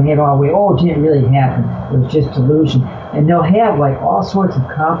 They explain it all away. Oh, it didn't really happen. It was just delusion. And they'll have like all sorts of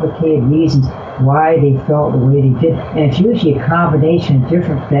complicated reasons why they felt the way they did. And it's usually a combination of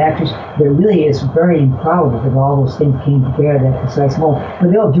different factors that really is very improbable that all those things came together at that precise moment.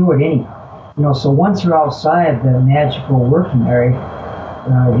 But they'll do it anyhow. So once you're outside of the magical working area,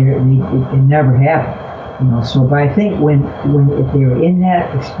 it never happened. But I think when if they were in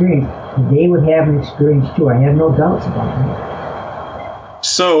that experience, they would have an experience too. I have no doubts about that.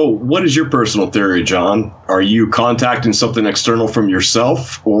 So, what is your personal theory, John? Are you contacting something external from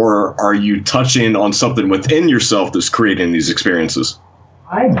yourself, or are you touching on something within yourself that's creating these experiences?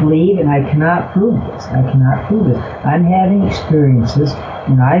 I believe, and I cannot prove this. I'm having experiences,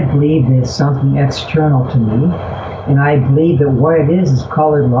 and I believe that it's something external to me. And I believe that what it is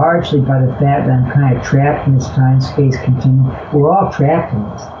colored largely by the fact that I'm kind of trapped in this time-space continuum. We're all trapped in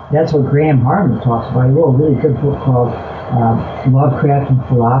this. That's what Graham Harman talks about. He wrote a really good book called Lovecraft and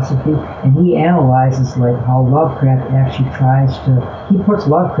Philosophy, and he analyzes like how Lovecraft actually he puts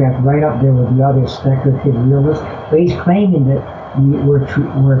Lovecraft right up there with the other speculative realists, but he's claiming that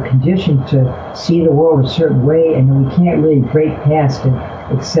we're conditioned to see the world a certain way, and that we can't really break past it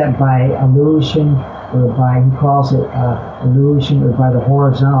except by illusion, or by, he calls it illusion, or by the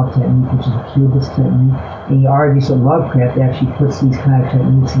horizontal technique, which is a cubist technique. And he argues that Lovecraft actually puts these kind of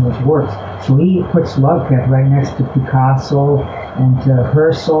techniques in his works. So he puts Lovecraft right next to Picasso and to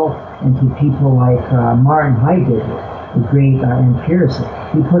Herzl and to people like Martin Heidegger, the great empiricist.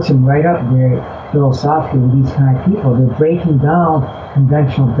 He puts him right up there philosophically with these kind of people. They're breaking down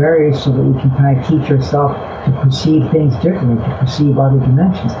conventional barriers so that we can kind of teach ourselves to perceive things differently, to perceive other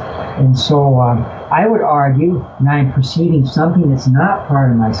dimensions. And so I would argue that I'm perceiving something that's not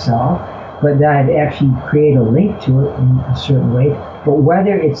part of myself, but that I've actually created a link to it in a certain way. But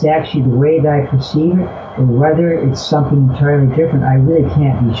whether it's actually the way that I perceive it, or whether it's something entirely different, I really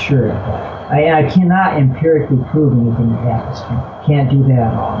can't be sure of that. I cannot empirically prove anything that happens to me. Can't do that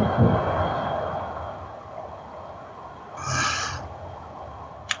at all.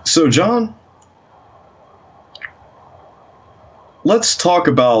 So, John, let's talk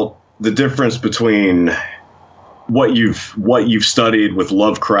about the difference between what you've studied with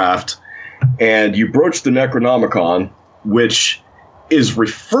Lovecraft, and you broached the Necronomicon, which is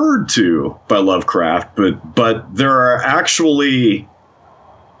referred to by Lovecraft, but there are actually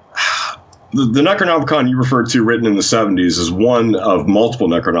the Necronomicon you referred to, written in the 70s, is one of multiple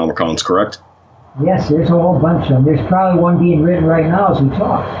Necronomicons, correct? Yes, there's a whole bunch of them. There's probably one being written right now as we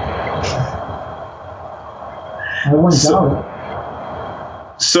talk. I wouldn't doubt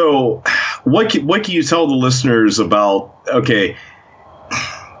it. So, what can you tell the listeners about, okay,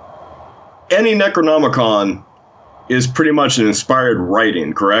 any Necronomicon is pretty much an inspired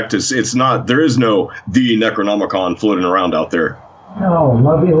writing, correct? It's not, there is no the Necronomicon floating around out there. No,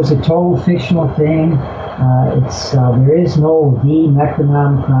 it was a total fictional thing. There is no the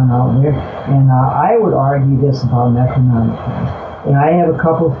Necronomicon out there, and I would argue this about Necronomicon. And I have a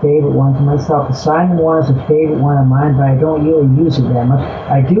couple of favorite ones myself. The Simon one is a favorite one of mine, but I don't really use it that much.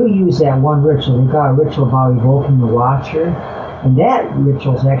 I do use that one ritual. They got a ritual about evoking the Watcher, and that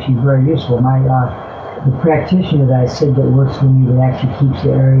ritual is actually very useful. The practitioner that I said that works for me, that actually keeps the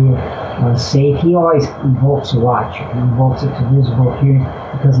area safe, he always invokes a Watcher. He invokes it to visible appearance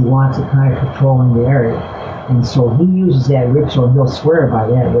because he wants it kind of patrolling the area. And so he uses that ritual, and he'll swear by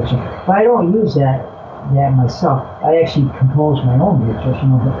that ritual. But I don't use that myself. I actually compose my own rituals.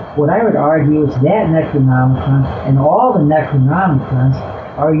 But what I would argue is that Necronomicon and all the Necronomicons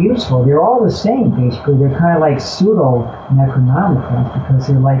are useful. They're all the same, basically. They're kind of like pseudo-Necronomicons because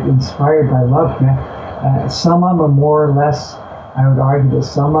they're like inspired by Lovecraft. Some of them are more or less, I would argue that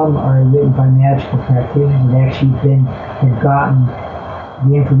some of them are written by magical practitioners that actually have gotten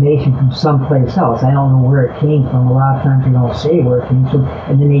the information from someplace else. I don't know where it came from. A lot of times they don't say where it came from,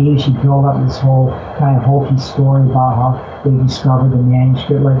 and then they usually build up this whole kind of hokey story about how they discovered the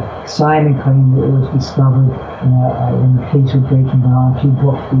manuscript. Like Simon claimed that it was discovered in the case of breaking down 2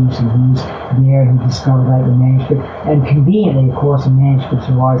 book thieves, and he's there and he discovered like the manuscript. And conveniently, of course, the manuscripts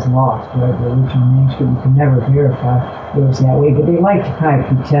are always lost. Right? The original manuscript you can never verify it was that way, but they like to kind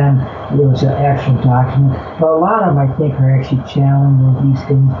of pretend it was an actual document. But a lot of them, I think, are actually channeling these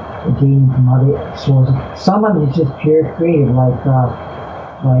things dating from other sources. Some of them is just pure creative, like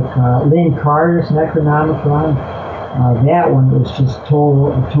Lynn Carter's Necronomicon. That one was just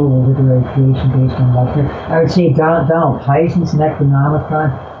total literary creation based on Lovecraft. I would say Donald Tyson's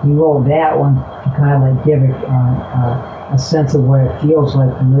Necronomicon, he wrote that one to kind of like give it a sense of what it feels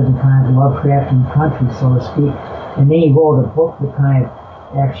like to live in kind of Lovecraftian country, so to speak. And then he wrote a book that kind of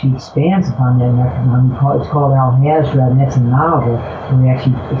actually expands upon that Necronomicon. It's called Alhazred, and that's a novel where he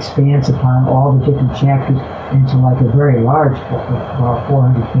actually expands upon all the different chapters into like a very large book, about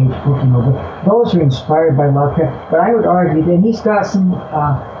 400-page book. But those are inspired by Lovecraft. But I would argue that he's got some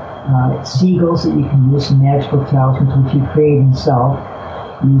seagulls that you can use, some magical talismans, which he created himself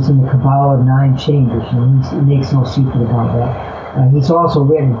using the Kabbalah of 9 chambers. He makes no secret about that. He's also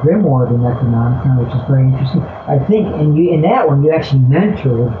written Grimoire of the Necronomicon, which is very interesting. I think in that one you actually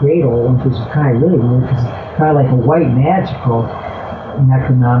mentor the Great Old Ones, which is kind of really weird because it's kind of like a white magical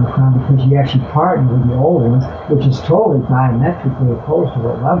Necronomicon because you actually partner with the Old Ones, which is totally diametrically opposed to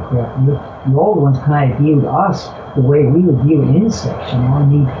what Lovecraft did. The Old Ones kind of viewed us the way we would view insects.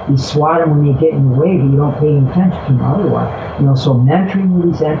 You swat them when you get in the way, but you don't pay any attention to them otherwise. So mentoring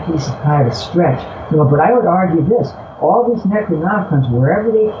with these entities is kind of a stretch. But I would argue this. All these Necronomicons,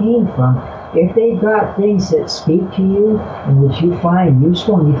 wherever they came from, if they've got things that speak to you and which you find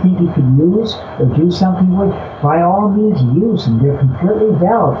useful and you think you could use or do something with, by all means use them. They're completely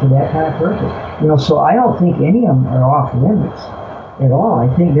valid for that kind of purpose. So I don't think any of them are off limits at all.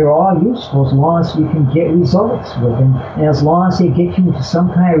 I think they're all useful as long as you can get results with them, and as long as they get you into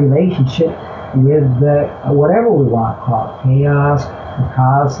some kind of relationship with whatever we want to call it, chaos, the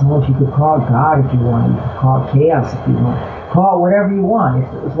cosmos. You could call it God if you want. You could call it chaos if you want. Call it whatever you want.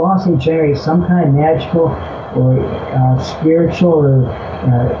 As long as they generate some kind of magical or spiritual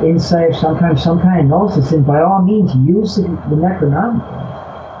or insight of some kind of gnosis, then by all means use the Necronomicon.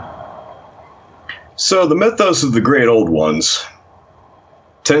 So the mythos of the Great Old Ones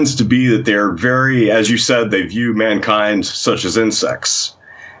tends to be that they're very, as you said, they view mankind such as insects.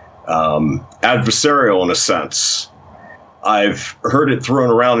 Adversarial in a sense. I've heard it thrown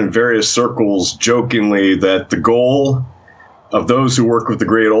around in various circles jokingly that the goal of those who work with the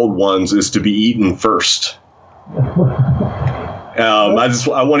Great Old Ones is to be eaten first. I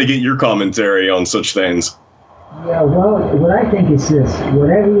want to get your commentary on such things. Yeah, well, what I think is this.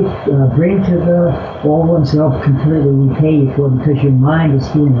 Whatever you bring to the Old Ones, they'll completely repay you for it because your mind is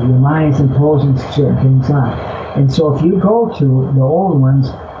doing it. Your mind is imposing certain things on. And so if you go to the Old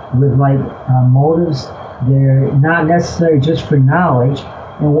Ones with motives, they're not necessarily just for knowledge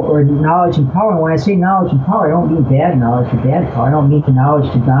or knowledge and power. And when I say knowledge and power, I don't mean bad knowledge or bad power. I don't mean the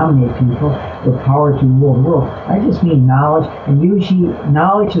knowledge to dominate people or power to rule the world. I just mean knowledge, and usually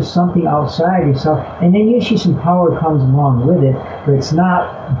knowledge is something outside yourself, and then usually some power comes along with it, but it's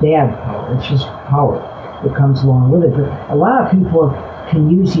not bad power. It's just power that comes along with it. But a lot of people can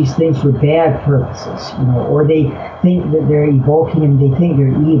use these things for bad purposes, or they think that they're evoking them, they think they're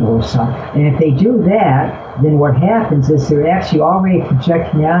evil or something. And if they do that, then what happens is they're actually already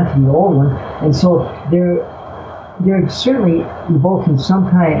projecting onto the Old One, and so they're certainly evoking some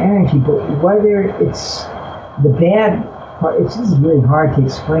kind of energy, but whether it's the bad part, this is really hard to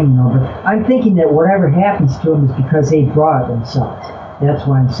explain, but I'm thinking that whatever happens to them is because they brought it themselves. That's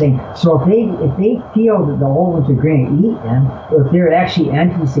what I'm saying. So if they feel that the Old Ones are going to eat them, or if they're actually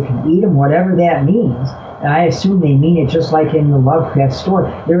entities that can eat them, whatever that means, and I assume they mean it just like in the Lovecraft story.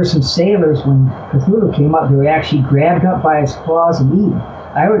 There were some sailors when Cthulhu came up, they were actually grabbed up by his claws and eaten.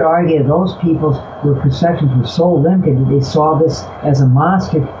 I would argue that those people's perceptions were so limited that they saw this as a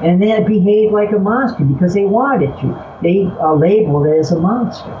monster, and they had behaved like a monster because they wanted it to. They labeled it as a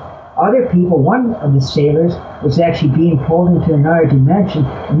monster. Other people, one of the sailors was actually being pulled into another dimension,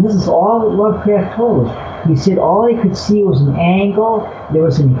 and this is all that Lovecraft told us. He said all he could see was an angle, there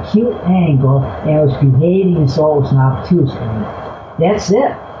was an acute angle, and it was behaving as though it was an obtuse angle. That's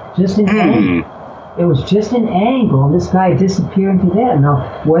it. Just an angle. It was just an angle, and this guy disappeared into that.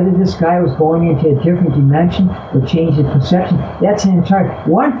 Now, whether this guy was going into a different dimension or changed his perception, that's an entire...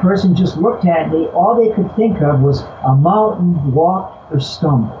 One person just looked at it, all they could think of was a mountain, walked, or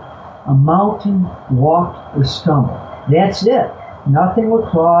stumbled. A mountain, walked, or stumbled. That's it. Nothing with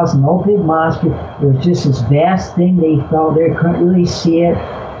claws, no big monster. It was just this vast thing they felt there, couldn't really see it.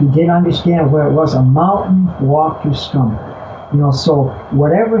 He didn't understand where it was. A mountain walked through stomach. So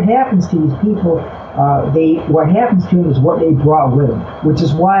whatever happens to these people, what happens to them is what they brought with them, which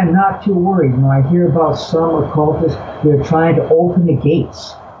is why I'm not too worried. I hear about some occultists, they're trying to open the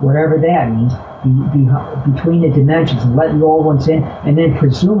gates, whatever that means, between the dimensions and let the old ones in, and then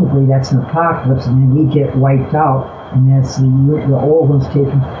presumably that's an apocalypse, and then we get wiped out, and that's the old ones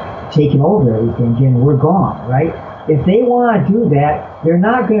taking over everything again, and we're gone, right? If they want to do that, they're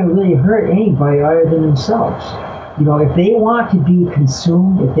not going to really hurt anybody other than themselves. If they want to be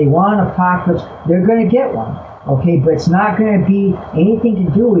consumed, if they want an apocalypse, they're going to get one. Okay, but it's not going to be anything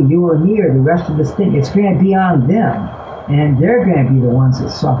to do with you or me or the rest of this thing. It's going to be on them, and they're going to be the ones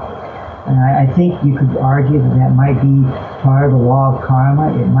that suffer. And I think you could argue that might be part of the law of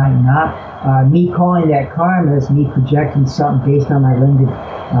karma. It might not. Me calling that karma is me projecting something based on my limited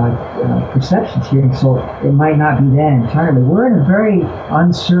perceptions here, and so it might not be that entirely. We're in a very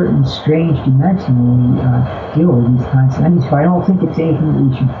uncertain, strange dimension when we deal with these kinds of entities, but I don't think it's anything that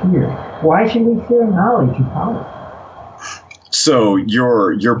we should fear. Why should we fear knowledge or power? So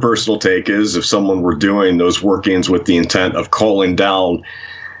your personal take is, if someone were doing those workings with the intent of calling down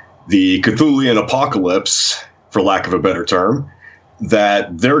the Cthulhian apocalypse, for lack of a better term,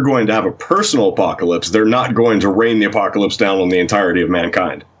 that they're going to have a personal apocalypse. They're not going to rain the apocalypse down on the entirety of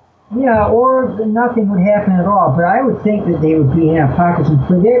mankind. Yeah, or nothing would happen at all. But I would think that they would be in an apocalypse. And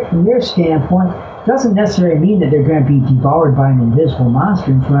from their standpoint, doesn't necessarily mean that they're going to be devoured by an invisible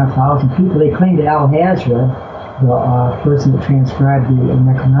monster in front of 1,000 people. They claim that Alhazred, the person that transcribed the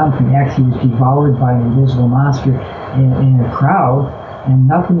Necronomicon, actually was devoured by an invisible monster in a crowd. And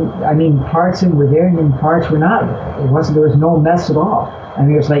nothing, parts of them were there and then parts were not. There was no mess at all.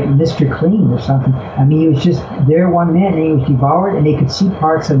 It was like Mr. Clean or something. He was just there one minute and he was devoured, and they could see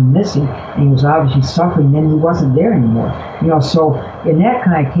parts of him missing, and he was obviously suffering, and then he wasn't there anymore. So in that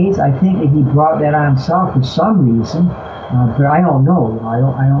kind of case, I think that he brought that on himself for some reason, but I don't know. I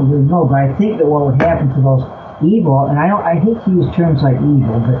don't really know, but I think that what would happen to those evil, and I hate to use terms like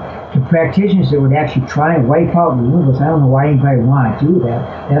evil, but to practitioners that would actually try and wipe out the universe, I don't know why anybody would want to do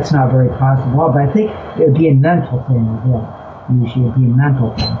that. That's not very possible, but I think it would be a mental thing with them. Usually it would be a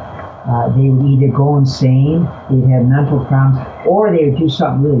mental thing. They would either go insane, they'd have mental problems, or they would do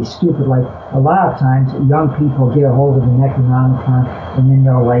something really stupid. Like a lot of times, young people get a hold of the Necronomicon, and then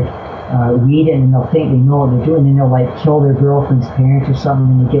they'll read it, and they'll think they know what they're doing, and then they'll kill their girlfriend's parents or something,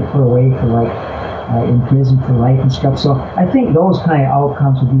 and they get put away for in prison for life and stuff. So I think those kind of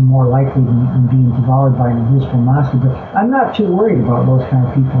outcomes would be more likely than being devoured by an invisible monster. But I'm not too worried about those kind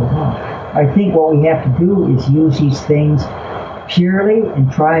of people at all. I think what we have to do is use these things purely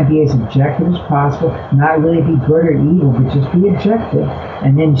and try and be as objective as possible, not really be good or evil, but just be objective,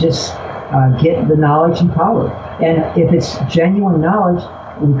 and then just get the knowledge and power. And if it's genuine knowledge,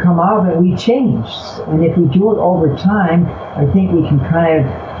 we come out of it, we change. And if we do it over time, I think we can kind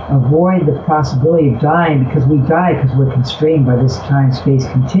of avoid the possibility of dying, because we die because we're constrained by this time-space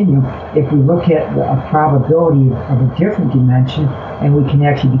continuum. If we look at a probability of a different dimension, and we can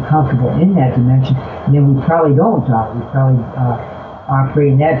actually be comfortable in that dimension, then we probably don't die. We probably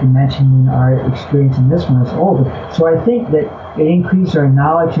operate in that dimension when our experience in this one is over. So I think that it increases our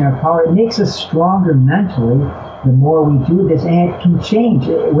knowledge and our power. It makes us stronger mentally the more we do this, and it can change.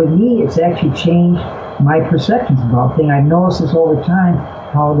 With me, it's actually changed my perceptions about things. I've noticed this over time,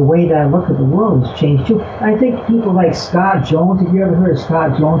 how the way that I look at the world has changed too. I think people like Scott Jones, have you ever heard of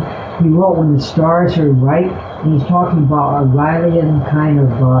Scott Jones? He wrote When the Stars Are Right, and he's talking about a Riley-ian kind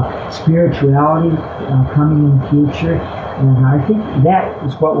of spirituality coming in the future. And I think that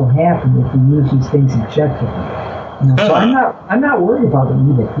is what will happen if we use these things objectively. So I'm not worried about the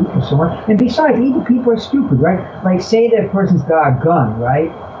evil people so much. And besides, evil people are stupid, right? Like, say that a person's got a gun, right?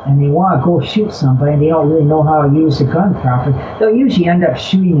 And they want to go shoot somebody, and they don't really know how to use the gun properly. They'll usually end up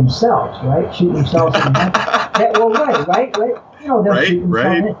shooting themselves, right? Shooting themselves in the head. Right? They'll shoot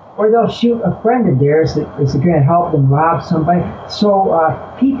themselves, or they'll shoot a friend of theirs that is going to help them rob somebody. So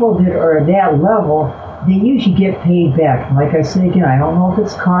people that are at that level, they usually get paid back. Like I say again, I don't know if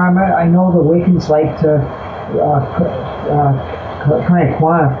it's karma. I know the Wiccans like to kind of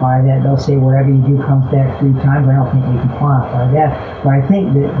quantify that. They'll say whatever you do comes back 3 times. I don't think we can quantify that, but I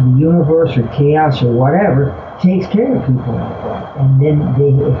think that the universe or chaos or whatever takes care of people like that, and then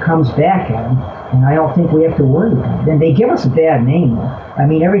it comes back at them. And I don't think we have to worry about it. And they give us a bad name, though. I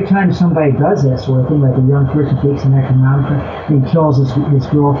mean, every time somebody does that sort of thing, like a young person takes an economic and he kills his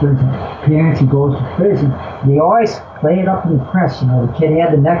girlfriend's parents, he goes to prison, they always play it up in the press. The kid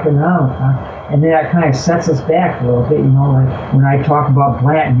had the Necronomicon, and then that kind of sets us back a little bit. Like when I talk about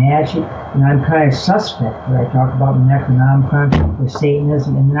black magic, and I'm kind of suspect when I talk about the Necronomicon or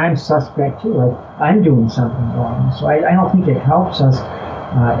Satanism, and then I'm suspect too. Like I'm doing something wrong. So I don't think it helps us,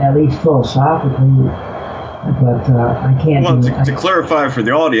 at least philosophically. But I can't. Well, to clarify for the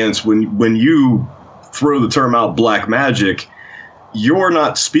audience, when you throw the term out, black magic, you're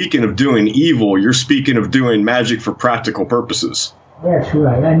not speaking of doing evil. You're speaking of doing magic for practical purposes. That's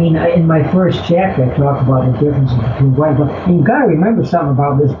right. I mean, in my first chapter, I talk about the differences between white and black. And you've got to remember something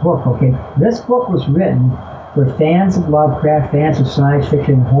about this book, okay? This book was written for fans of Lovecraft, fans of science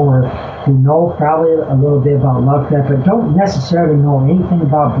fiction and horror, who know probably a little bit about Lovecraft, but don't necessarily know anything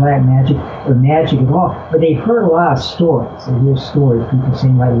about black magic or magic at all. But they've heard a lot of stories. They hear stories, people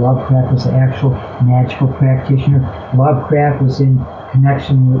saying like Lovecraft was the actual magical practitioner. Lovecraft was in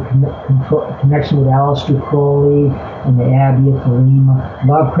connection with Aleister Crowley and the Abbey of Thelema.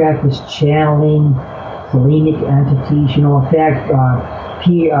 Lovecraft was channeling Thelemic entities. In fact,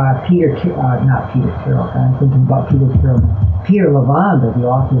 Peter Levanda, the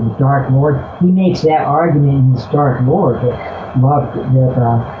author of The Dark Lord, he makes that argument in his Dark Lord that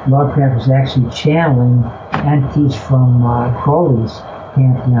Lovecraft was actually channeling entities from Crowley's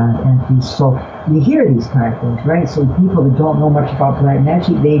pantheon entities. So you hear these kind of things, right? So people that don't know much about black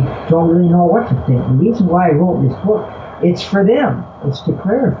magic, they don't really know what to think. The reason why I wrote this book, it's for them. It's to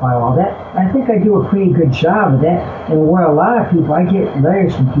clarify all that. I think I do a pretty good job of that. And what a lot of people, I get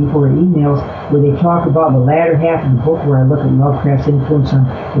letters from people or emails where they talk about the latter half of the book where I look at Lovecraft's influence on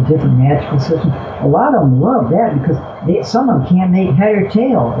the different magical systems. A lot of them love that because some of them can't make head or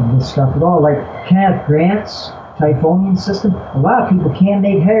tail of this stuff at all. Like Kenneth Grant's Typhonian system. A lot of people can't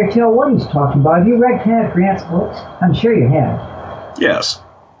make head or tail what he's talking about. Have you read Kenneth Grant's books? I'm sure you have. Yes.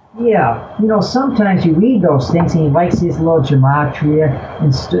 Yeah, sometimes you read those things and he likes his little gematria,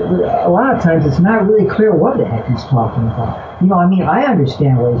 and a lot of times it's not really clear what the heck he's talking about. I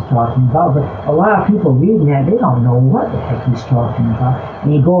understand what he's talking about, but a lot of people reading that, they don't know what the heck he's talking about.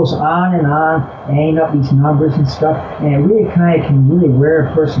 And he goes on, adding up these numbers and stuff, and it really kind of can really wear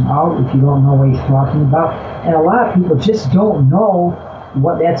a person out if you don't know what he's talking about. And a lot of people just don't know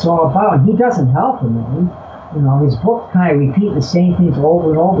what that's all about, and he doesn't help them any. His book kind of repeat the same things over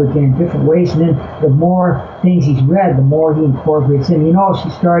and over again in different ways, and then the more things he's read, the more he incorporates in. She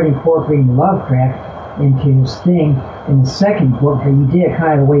started incorporating Lovecraft into his thing in the second book, but he did it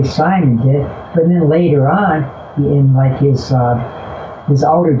kind of the way Simon did. But then later on, in like his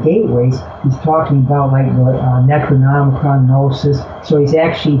Outer Gateways, he's talking about like the Necronomicon Gnosis. So he's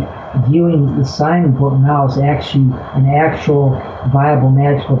actually viewing the Simon book now as actually an actual viable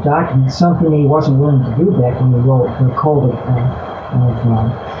magical document, something that he wasn't willing to do back when he wrote the Code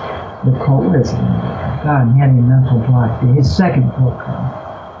what is it? God, I'm having a mental block. His second book,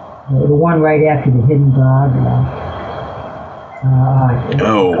 the one right after The Hidden God.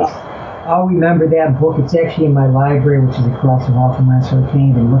 I'll remember that book. It's actually in my library, which is across the hall from mine, so I can't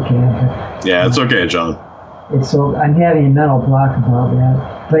even look at it. Yeah, it's okay, John. So I'm having a mental block about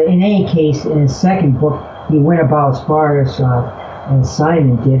that. But in any case, in his second book, he went about as far as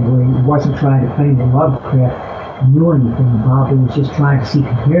Simon did, where he wasn't trying to claim that Lovecraft knew anything about it. He was just trying to see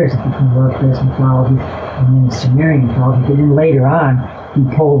comparisons between Lovecraft's mythology and then the Sumerian mythology. But then later on, he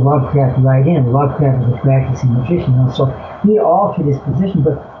pulled Lovecraft right in. Lovecraft was a practicing magician, so he altered his position.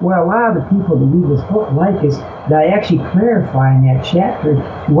 But what a lot of the people that read this book like is that I actually clarify in that chapter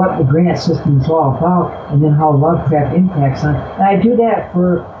what the Grant system is all about, and then how Lovecraft impacts on it. And I do that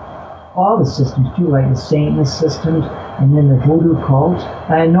for all the systems too, like the Satanist systems, and then the voodoo cults.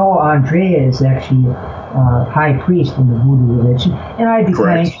 And I know Andrea is actually high priest in the voodoo religion, and I'd be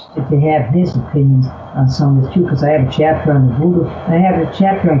kind of interested to have his opinions on some of this too, because I have a chapter on the voodoo, and I have a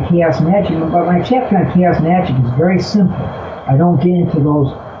chapter on chaos magic, but my chapter on chaos magic is very simple. I don't get into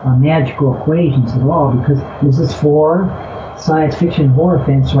those magical equations at all, because this is for science fiction and horror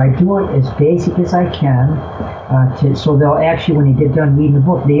fans, so I do it as basic as I can, so they'll actually, when they get done reading the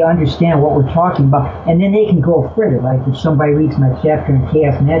book, they understand what we're talking about, and then they can go further. Like if somebody reads my chapter on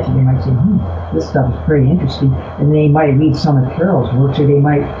chaos magic, they might say, this stuff is pretty interesting, and they might read some of Carol's works, or they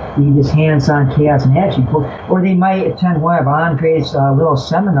might read his hands-on chaos magic book, or they might attend one of Andre's little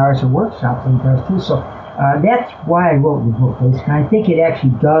seminars or workshops that he does too. So that's why I wrote the book, basically. I think it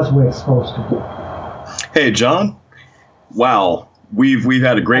actually does what it's supposed to do. Hey, John. Wow, we've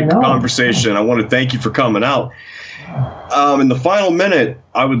had a great conversation. I want to thank you for coming out. In the final minute,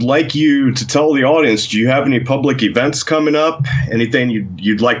 I would like you to tell the audience, do you have any public events coming up? Anything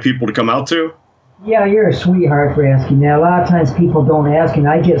you'd like people to come out to? Yeah, you're a sweetheart for asking that. A lot of times people don't ask, and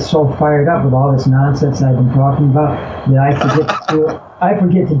I get so fired up with all this nonsense I've been talking about that I forget to do it. I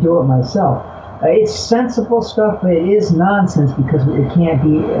forget to do it myself. It's sensible stuff, but it is nonsense because it can't be.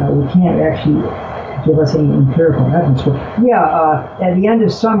 We can't actually give us any empirical evidence. But yeah, at the end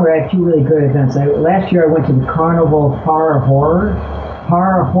of summer, I have two really good events. Last year, I went to the Carnival of Horror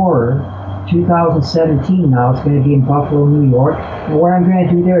 2017 now. It's going to be in Buffalo, New York. And what I'm going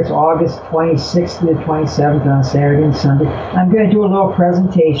to do there is August 26th to the 27th on Saturday and Sunday. I'm going to do a little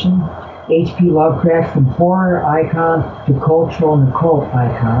presentation, H.P. Lovecraft from horror icon to cultural and occult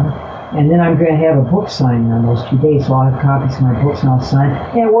icon. And then I'm going to have a book signing on those 2 days, so I'll have copies of my books and I'll sign.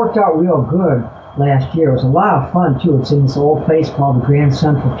 And it worked out real good last year. It was a lot of fun, too. It's in this old place called the Grand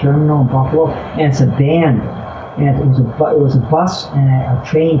Central Terminal in Buffalo, and it's abandoned. And it was a bus and a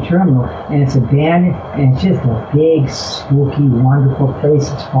train terminal, and it's abandoned, and it's just a big, spooky, wonderful place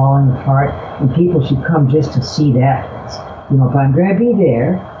that's falling apart, and people should come just to see that place. But I'm going to be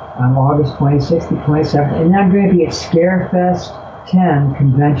there on August 26th to 27th, and then I'm going to be at Scarefest 10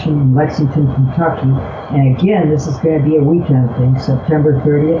 convention in Lexington, Kentucky, and again, this is going to be a weekend thing, September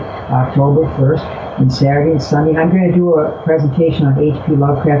 30th, October 1st, and Saturday and Sunday. I'm going to do a presentation on H.P.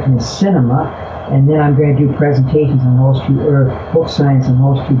 Lovecraft in the cinema, and then I'm going to do presentations on those book signings on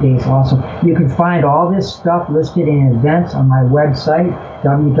those 2 days also. You can find all this stuff listed in events on my website,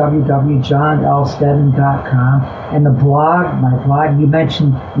 www.johnlsteadman.com, and my blog, you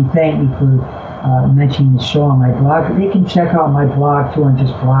thanked me for mentioning the show on my blog. They can check out my blog too on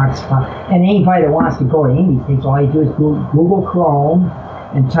just Blogspot. And anybody that wants to go to anything, all you do is Google Chrome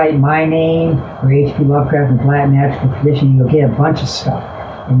and type my name or H.P. Lovecraft and Black Magical Tradition. You'll get a bunch of stuff.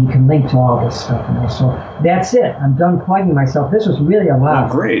 And you can link to all this stuff. So that's it. I'm done plugging myself. This was really a lot.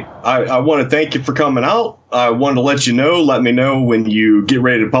 Oh, great. I want to thank you for coming out. I wanted to let me know when you get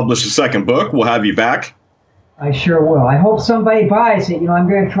ready to publish the second book. We'll have you back. I sure will. I hope somebody buys it. I'm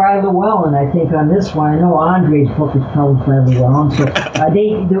going to try Llewellyn, I think, on this one. I know Andre's book is published by Llewellyn. So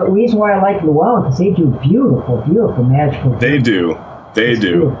the reason why I like Llewellyn is they do beautiful, beautiful magical. They do. They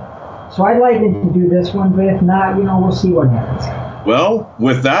do. Beautiful. So I'd like them to do this one, but if not, we'll see what happens. Well,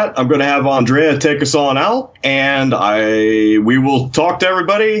 with that, I'm going to have Andrea take us on out, and we will talk to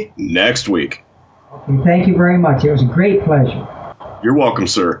everybody next week. Okay, thank you very much. It was a great pleasure. You're welcome,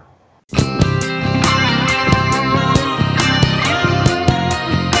 sir.